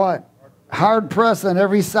 We are what? Hard pressed on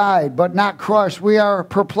every side, but not crushed. We are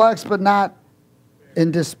perplexed, but not in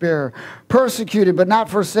despair. Persecuted, but not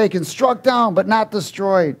forsaken. Struck down, but not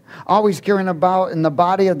destroyed. Always carrying about in the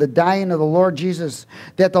body of the dying of the Lord Jesus,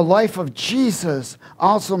 that the life of Jesus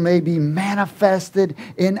also may be manifested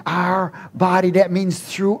in our body. That means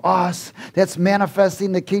through us. That's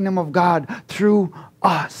manifesting the kingdom of God through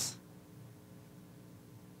us.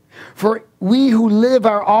 For we who live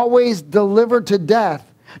are always delivered to death.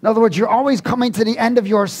 In other words, you're always coming to the end of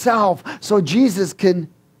yourself so Jesus can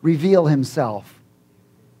reveal himself.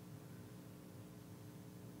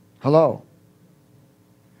 Hello.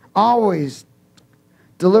 Always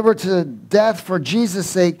delivered to death for Jesus'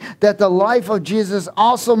 sake, that the life of Jesus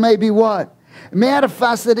also may be what?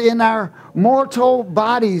 Manifested in our mortal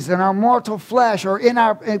bodies, in our mortal flesh, or in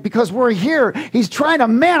our, because we're here. He's trying to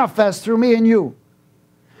manifest through me and you.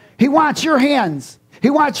 He wants your hands.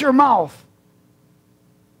 He wants your mouth.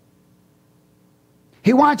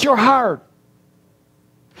 He wants your heart.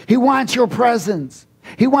 He wants your presence.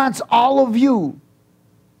 He wants all of you.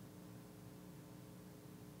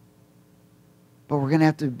 But we're going to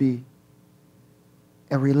have to be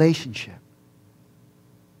a relationship.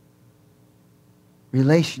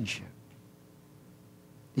 Relationship.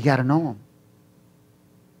 You got to know Him.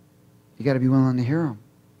 You got to be willing to hear Him.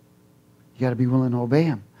 You got to be willing to obey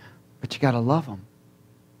Him. But you got to love Him.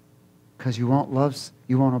 Because you won't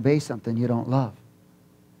obey something you don't love.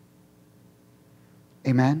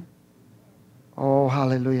 Amen? Oh,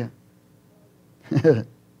 hallelujah.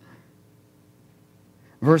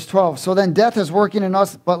 Verse 12, so then death is working in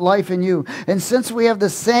us, but life in you. And since we have the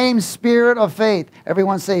same spirit of faith,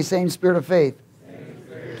 everyone say same spirit of faith. Same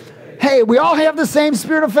spirit of faith. Hey, we all have the same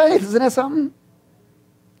spirit of faith. Isn't that something?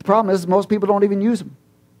 The problem is most people don't even use them.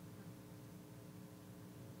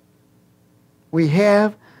 We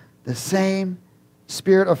have the same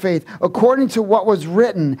spirit of faith. According to what was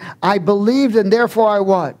written, I believed and therefore I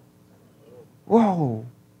what? Whoa.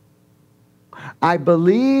 I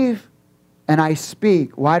believe and I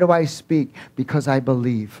speak. Why do I speak? Because I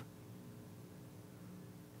believe.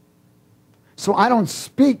 So I don't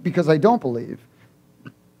speak because I don't believe.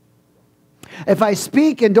 If I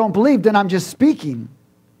speak and don't believe, then I'm just speaking.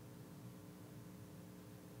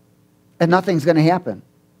 And nothing's going to happen.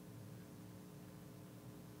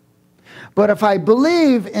 But if I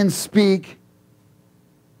believe and speak,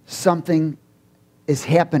 something is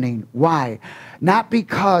happening. Why? Not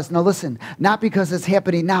because, now listen, not because it's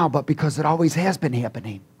happening now, but because it always has been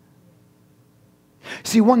happening.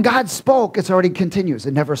 See, when God spoke, it's already continuous.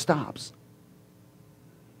 It never stops.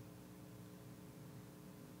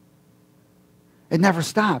 It never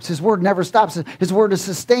stops. His word never stops. His word is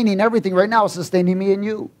sustaining everything. Right now, it's sustaining me and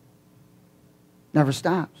you. Never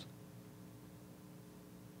stops.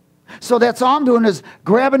 So that's all I'm doing is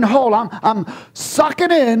grabbing hold. I'm sucking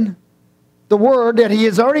in the word that He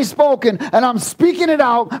has already spoken, and I'm speaking it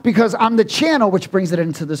out because I'm the channel which brings it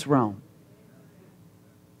into this realm.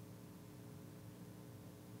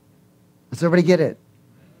 Does everybody get it?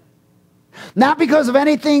 Not because of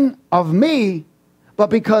anything of me, but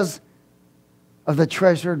because of the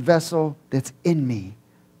treasured vessel that's in me.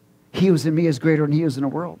 He who's in me is greater than he who's in the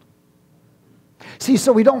world. See,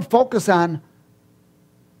 so we don't focus on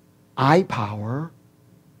eye power.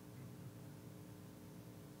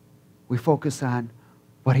 We focus on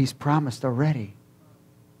what He's promised already.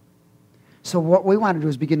 So what we want to do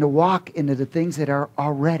is begin to walk into the things that are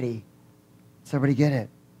already. Does everybody get it?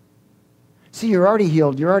 See, you're already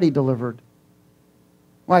healed. You're already delivered.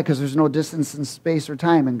 Why? Because there's no distance in space or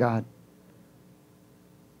time in God.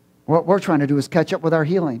 What we're trying to do is catch up with our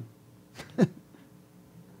healing.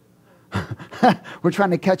 We're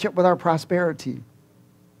trying to catch up with our prosperity.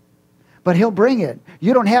 But He'll bring it.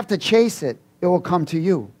 You don't have to chase it. It will come to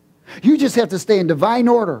you. You just have to stay in divine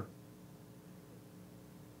order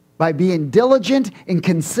by being diligent and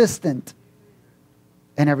consistent.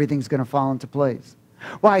 And everything's going to fall into place.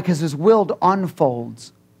 Why? Because His will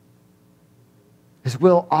unfolds. His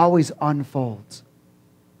will always unfolds.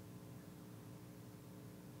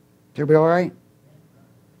 Is everybody all right?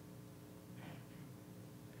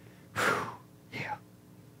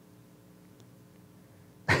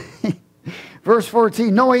 Verse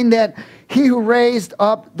 14, knowing that He who raised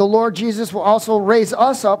up the Lord Jesus will also raise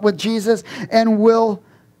us up with Jesus and will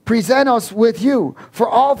present us with you. For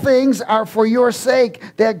all things are for your sake,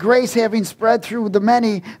 that grace having spread through the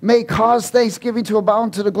many may cause thanksgiving to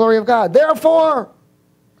abound to the glory of God. Therefore,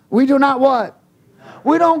 we do not what?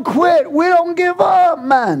 We don't quit. We don't give up,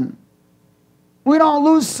 man. We don't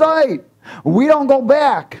lose sight. We don't go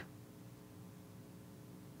back.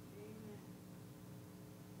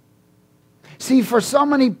 See, for so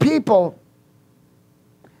many people,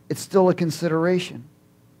 it's still a consideration.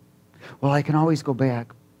 Well, I can always go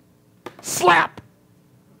back. Slap!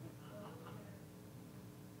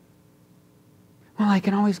 Well, I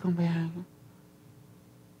can always go back.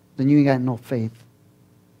 Then you ain't got no faith.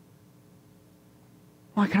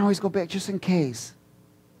 Well, I can always go back just in case.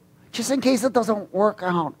 Just in case it doesn't work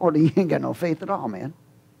out. Or you ain't got no faith at all, man.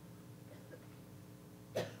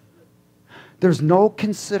 There's no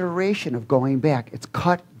consideration of going back. It's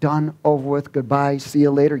cut, done, over with, goodbye, see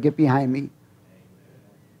you later, get behind me.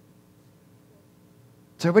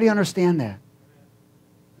 Does everybody understand that?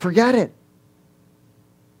 Forget it.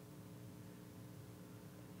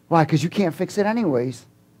 Why? Because you can't fix it anyways.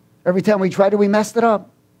 Every time we tried it, we messed it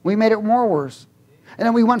up. We made it more worse. And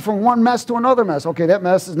then we went from one mess to another mess. Okay, that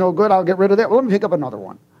mess is no good. I'll get rid of that. Well, let me pick up another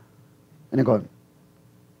one. And then go,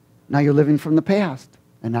 now you're living from the past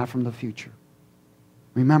and not from the future.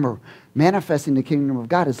 Remember, manifesting the kingdom of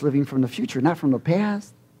God is living from the future, not from the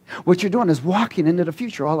past. What you're doing is walking into the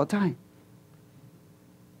future all the time.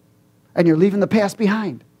 And you're leaving the past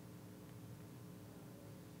behind.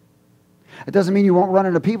 It doesn't mean you won't run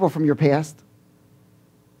into people from your past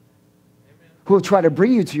who will try to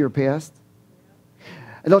bring you to your past.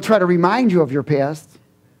 And they'll try to remind you of your past.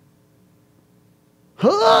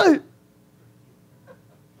 Hey!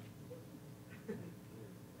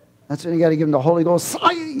 That's when you got to give them the Holy Ghost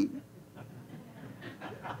sign.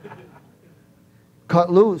 Cut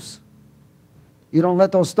loose. You don't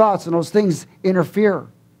let those thoughts and those things interfere.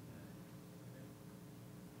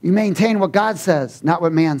 You maintain what God says, not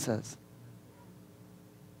what man says.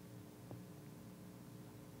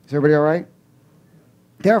 Is everybody all right?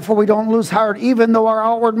 Therefore, we don't lose heart, even though our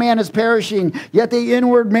outward man is perishing, yet the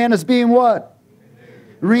inward man is being what?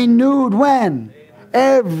 Renewed when?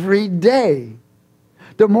 Every day.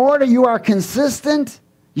 The more that you are consistent,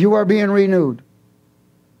 you are being renewed.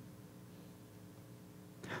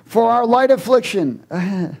 For our light affliction.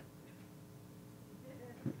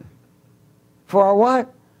 For our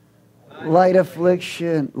what? Light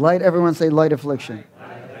affliction. Light, everyone say light affliction.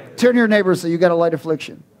 Turn to your neighbor and say, you got a light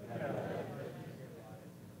affliction.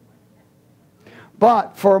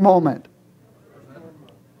 But for a moment.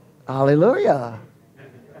 Hallelujah.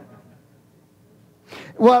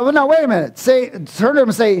 Well, now wait a minute. Turn to him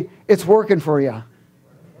and say, it's working for you.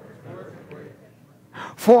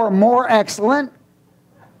 For a more excellent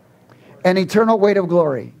and eternal weight of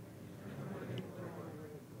glory.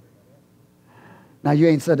 Now, you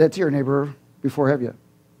ain't said that to your neighbor before, have you?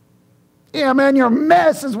 Yeah, man, your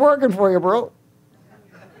mess is working for you, bro.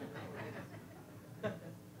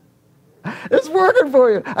 It's working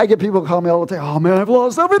for you. I get people call me all the time. Oh, man, I've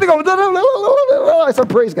lost everything. I said,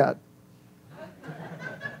 praise God.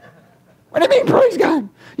 What do you mean, praise God?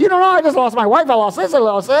 You don't know, I just lost my wife. I lost this, I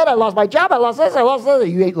lost that. I lost my job. I lost this, I lost that.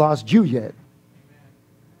 You ain't lost you yet.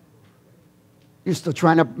 You're still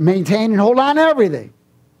trying to maintain and hold on to everything.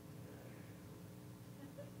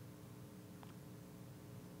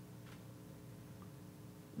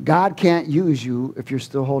 God can't use you if you're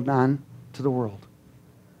still holding on to the world.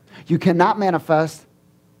 You cannot manifest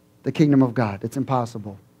the kingdom of God. It's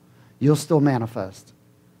impossible. You'll still manifest.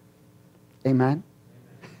 Amen?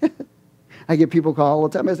 I get people call all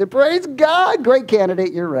the time. I say, praise God, great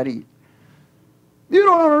candidate, you're ready. You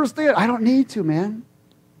don't understand. I don't need to, man.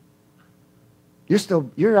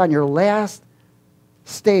 You're on your last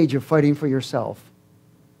stage of fighting for yourself.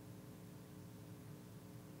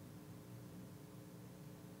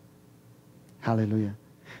 Hallelujah.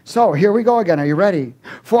 So, here we go again. Are you ready?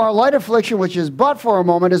 For our light affliction, which is but for a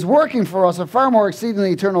moment, is working for us a far more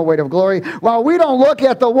exceedingly eternal weight of glory, while we don't look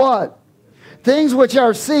at the what? Things which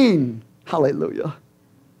are seen. Hallelujah.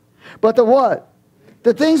 But the what?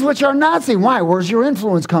 The things which are not seen. Why? Where's your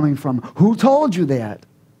influence coming from? Who told you that?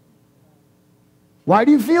 Why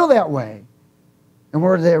do you feel that way? And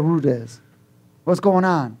where that root is? What's going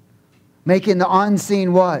on? Making the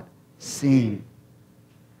unseen what? Seen.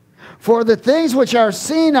 For the things which are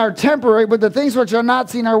seen are temporary, but the things which are not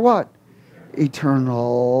seen are what?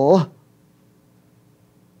 Eternal.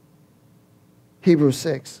 Hebrews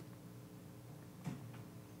 6.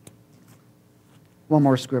 One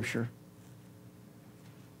more scripture.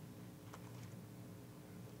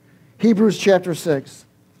 Hebrews chapter 6.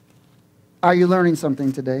 Are you learning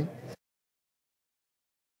something today?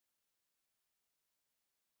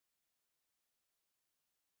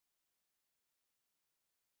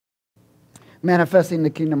 Manifesting the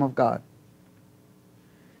kingdom of God.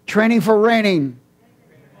 Training for reigning.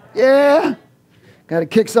 Yeah. Got to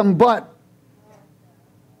kick some butt.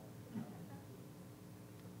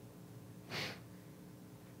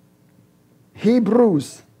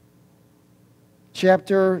 Hebrews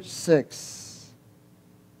chapter 6.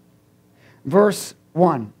 Verse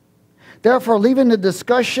 1. Therefore, leaving the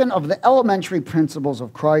discussion of the elementary principles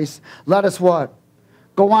of Christ, let us what?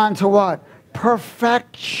 Go on to what?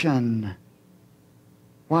 Perfection.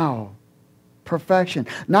 Wow. Perfection.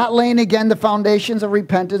 Not laying again the foundations of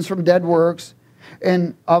repentance from dead works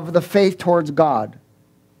and of the faith towards God,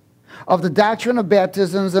 of the doctrine of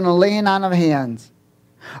baptisms and the laying on of hands,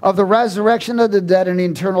 of the resurrection of the dead and the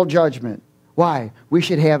eternal judgment. Why? We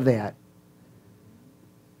should have that.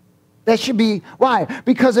 That should be, why?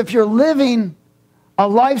 Because if you're living a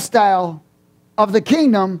lifestyle of the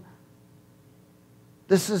kingdom,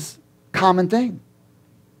 this is a common thing.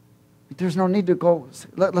 There's no need to go,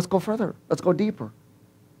 let's go further. Let's go deeper.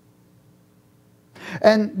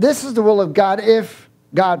 And this is the will of God if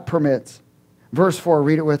God permits. Verse 4,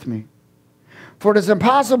 read it with me. For it is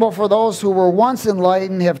impossible for those who were once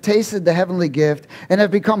enlightened, have tasted the heavenly gift, and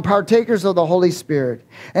have become partakers of the Holy Spirit,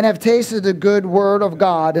 and have tasted the good word of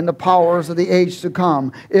God and the powers of the age to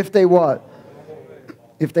come, if they what?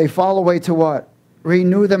 If they fall away, to what?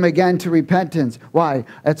 Renew them again to repentance. Why?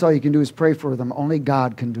 That's all you can do is pray for them. Only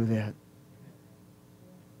God can do that.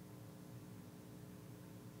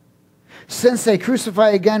 Since they crucify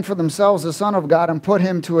again for themselves the Son of God and put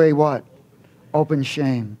him to a what? Open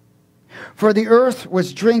shame. For the earth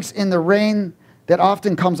which drinks in the rain that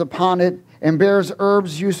often comes upon it and bears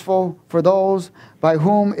herbs useful for those by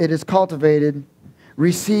whom it is cultivated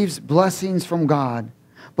receives blessings from God.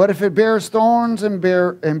 But if it bears thorns and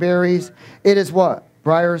berries, it is what?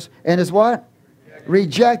 Briars. And is what?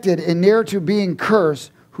 Rejected and near to being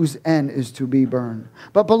cursed, whose end is to be burned.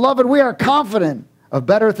 But beloved, we are confident of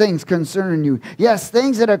better things concerning you. Yes,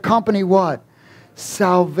 things that accompany what?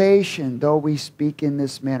 Salvation, though we speak in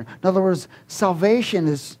this manner. In other words, salvation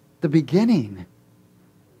is the beginning.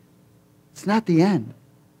 It's not the end.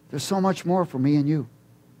 There's so much more for me and you.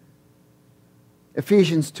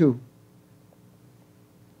 Ephesians 2.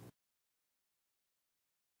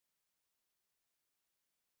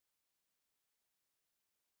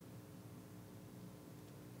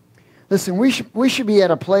 Listen, we should be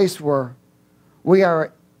at a place where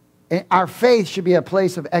our faith should be a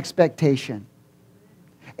place of expectation,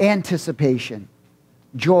 anticipation,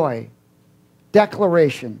 joy,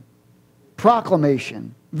 declaration,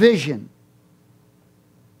 proclamation, vision.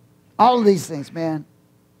 All of these things, man.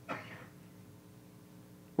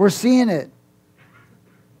 We're seeing it.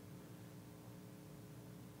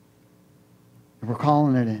 We're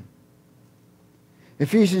calling it in.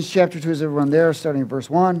 Ephesians chapter 2, is everyone there? Starting at verse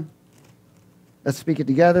 1. Let's speak it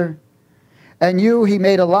together. And you he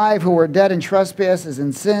made alive who were dead in trespasses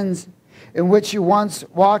and sins, in which you once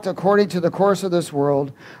walked according to the course of this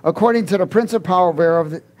world, according to the prince of power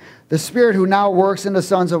thereof, the spirit who now works in the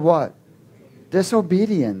sons of what?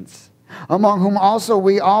 Disobedience. Among whom also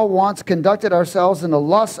we all once conducted ourselves in the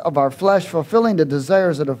lusts of our flesh, fulfilling the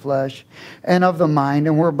desires of the flesh and of the mind,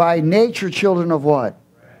 and were by nature children of what?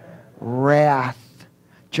 Wrath.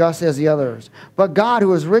 Just as the others. But God,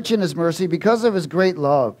 who is rich in his mercy, because of his great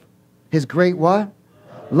love, his great what?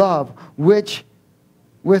 Love, which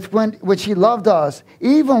he loved us,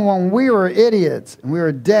 even when we were idiots, and we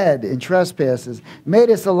were dead in trespasses, made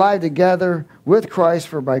us alive together with Christ,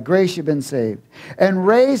 for by grace you've been saved, and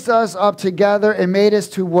raised us up together and made us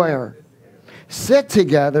to where? Sit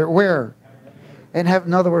together, where? And have,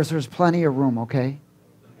 in other words, there's plenty of room, okay?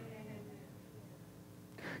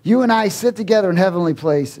 You and I sit together in heavenly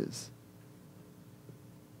places.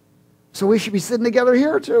 So we should be sitting together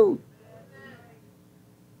here too.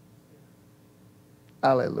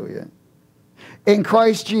 Hallelujah. In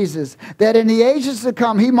Christ Jesus, that in the ages to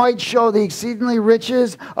come he might show the exceedingly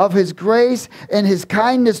riches of his grace and his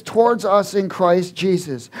kindness towards us in Christ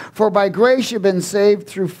Jesus. For by grace you've been saved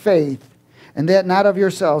through faith, and that not of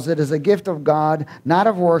yourselves. It is a gift of God, not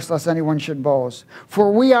of works, lest anyone should boast.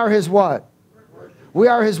 For we are his what? We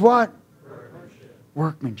are his what?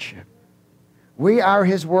 Workmanship. We are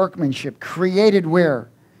his workmanship. Created where?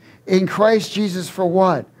 In Christ Jesus for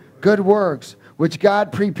what? Good works, which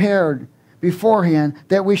God prepared beforehand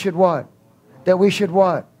that we should what? That we should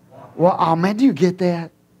what? Well, oh man, do you get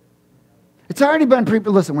that? It's already been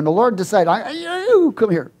prepared. Listen, when the Lord decided, come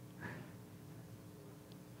here.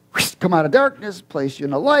 Come out of darkness, place you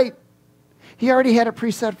in the light. He already had it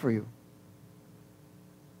preset for you.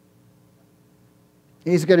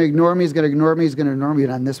 He's going to ignore me, he's going to ignore me, he's going to ignore me,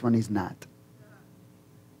 and on this one he's not.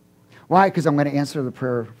 Why? Because I'm going to answer the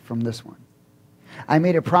prayer from this one. I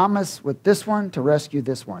made a promise with this one to rescue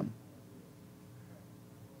this one.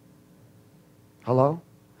 Hello?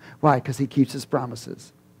 Why? Because he keeps his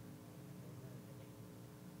promises.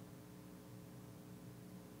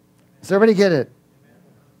 Does everybody get it?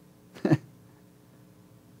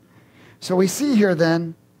 So we see here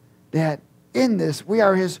then that in this we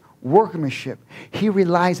are his workmanship. He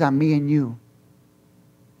relies on me and you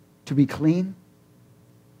to be clean,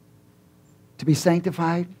 to be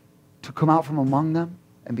sanctified, to come out from among them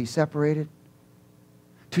and be separated,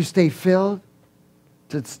 to stay filled,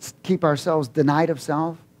 to keep ourselves denied of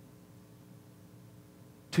self,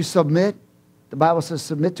 to submit. The Bible says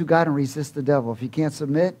submit to God and resist the devil. If you can't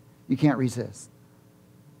submit, you can't resist.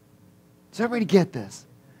 Does everybody get this?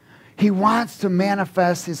 He wants to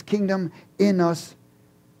manifest his kingdom in us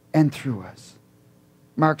and through us.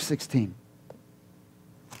 Mark 16.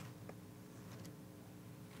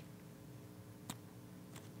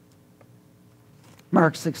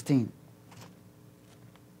 Mark 16.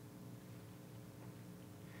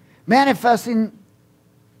 Manifesting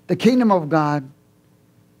the kingdom of God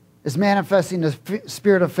is manifesting the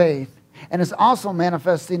spirit of faith, and it's also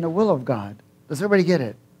manifesting the will of God. Does everybody get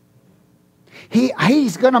it?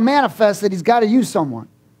 He's going to manifest that he's got to use someone.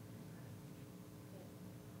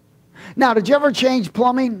 Now, did you ever change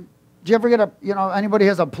plumbing? Did you ever get anybody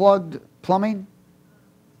has a plugged plumbing?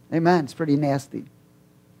 Amen. It's pretty nasty.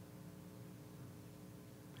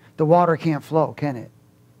 The water can't flow, can it?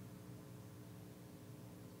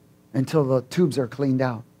 Until the tubes are cleaned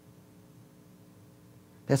out.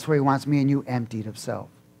 That's where he wants me and you emptied of self,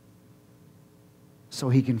 so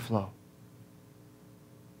he can flow.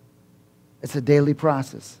 It's a daily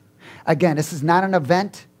process. Again, this is not an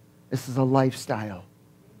event. This is a lifestyle.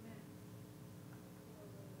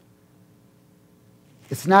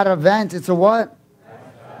 It's not an event. It's a what?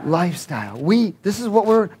 Lifestyle. This is what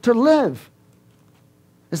we're to live.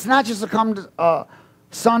 It's not just to come to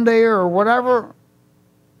Sunday or whatever.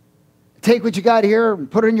 Take what you got here and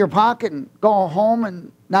put it in your pocket and go home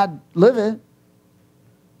and not live it.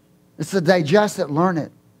 It's to digest it, learn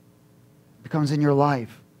it. It becomes in your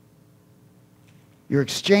life. You're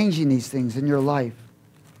exchanging these things in your life.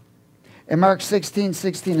 In Mark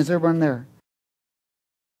 16:16, is everyone there?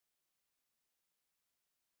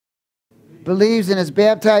 Believes and is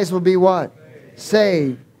baptized will be what?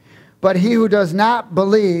 Saved. But he who does not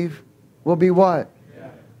believe will be what?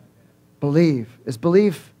 Believe. Is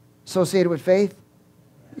belief associated with faith?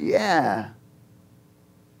 Yeah.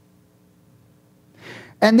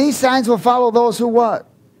 And these signs will follow those who what?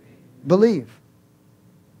 Believe.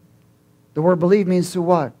 The word believe means to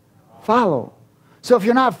what? Follow. So if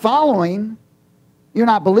you're not following, you're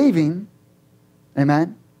not believing.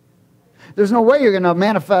 Amen? There's no way you're going to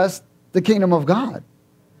manifest the kingdom of God.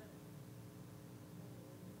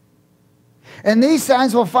 And these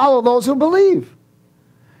signs will follow those who believe.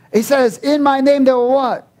 He says, in my name they will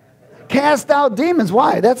what? Cast out demons.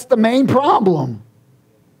 Why? That's the main problem.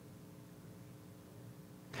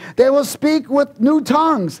 They will speak with new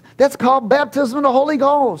tongues. That's called baptism of the Holy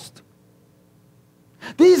Ghost.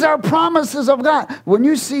 These are promises of God. When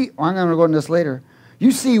you see, I'm going to go into this later.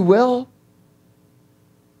 You see will.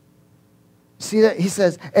 See that? He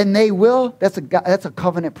says, and they will. That's a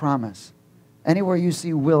covenant promise. Anywhere you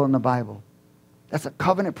see will in the Bible, that's a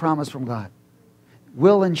covenant promise from God.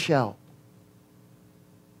 Will and shall.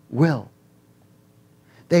 Will.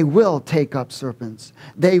 They will take up serpents.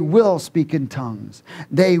 They will speak in tongues.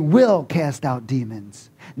 They will cast out demons.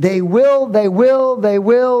 They will, they will, they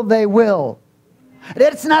will, they will.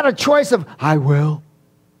 That's not a choice of, I will.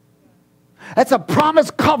 That's a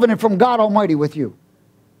promised covenant from God Almighty with you.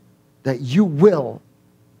 That you will.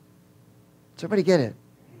 Does everybody get it?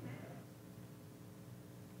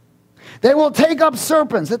 They will take up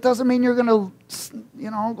serpents. That doesn't mean you're going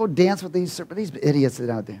to, go dance with these serpents. These idiots that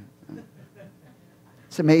are out there.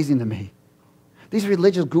 It's amazing to me. These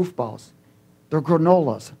religious goofballs. They're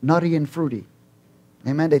granolas, nutty and fruity.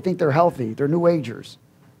 Amen. They think they're healthy. They're New Agers.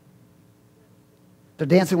 They're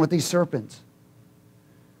dancing with these serpents.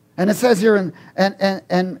 And it says here,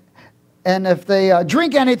 and if they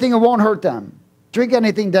drink anything, it won't hurt them. Drink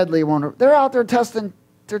anything deadly, it won't hurt. They're out there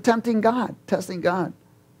they're tempting God, testing God.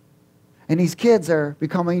 And these kids are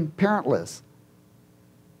becoming parentless.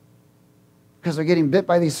 Because they're getting bit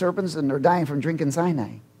by these serpents and they're dying from drinking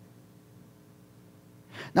cyanide.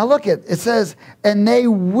 Now look at it says, and they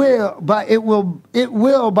will, but it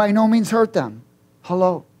will by no means hurt them.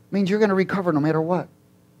 Hello. Means you're going to recover no matter what.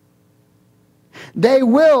 They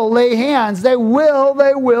will lay hands. They will,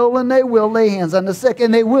 and they will lay hands on the sick.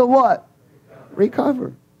 And they will what?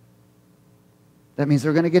 Recover. That means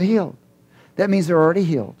they're going to get healed. That means they're already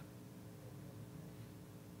healed.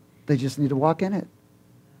 They just need to walk in it.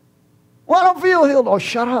 Well, I don't feel healed. Oh,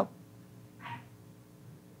 shut up.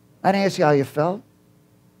 I didn't ask you how you felt.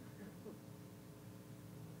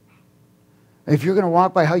 If you're going to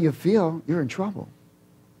walk by how you feel, you're in trouble.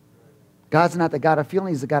 God's not the God of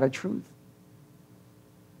feelings, He's the God of truth.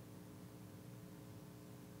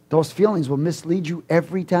 Those feelings will mislead you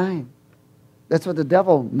every time. That's what the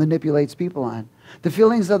devil manipulates people on. The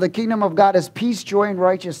feelings of the kingdom of God is peace, joy, and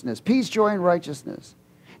righteousness. Peace, joy, and righteousness.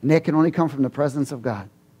 And that can only come from the presence of God.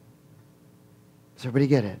 Does everybody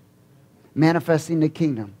get it? Manifesting the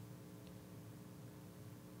kingdom.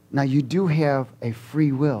 Now you do have a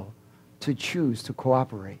free will to choose to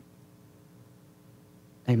cooperate.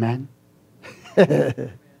 Amen?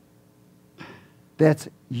 That's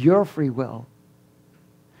your free will.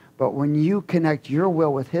 But when you connect your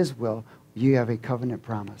will with His will, you have a covenant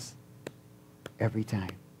promise every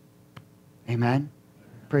time. Amen?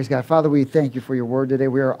 Praise God. Father, we thank you for your word today.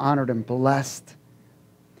 We are honored and blessed.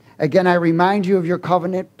 Again, I remind you of your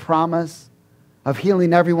covenant promise of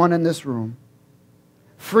healing everyone in this room,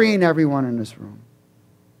 freeing everyone in this room,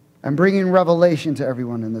 and bringing revelation to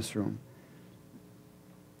everyone in this room,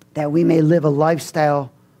 that we may live a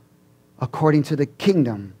lifestyle according to the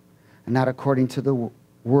kingdom and not according to the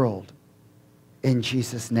world in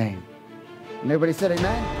Jesus' name. And everybody said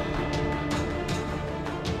amen.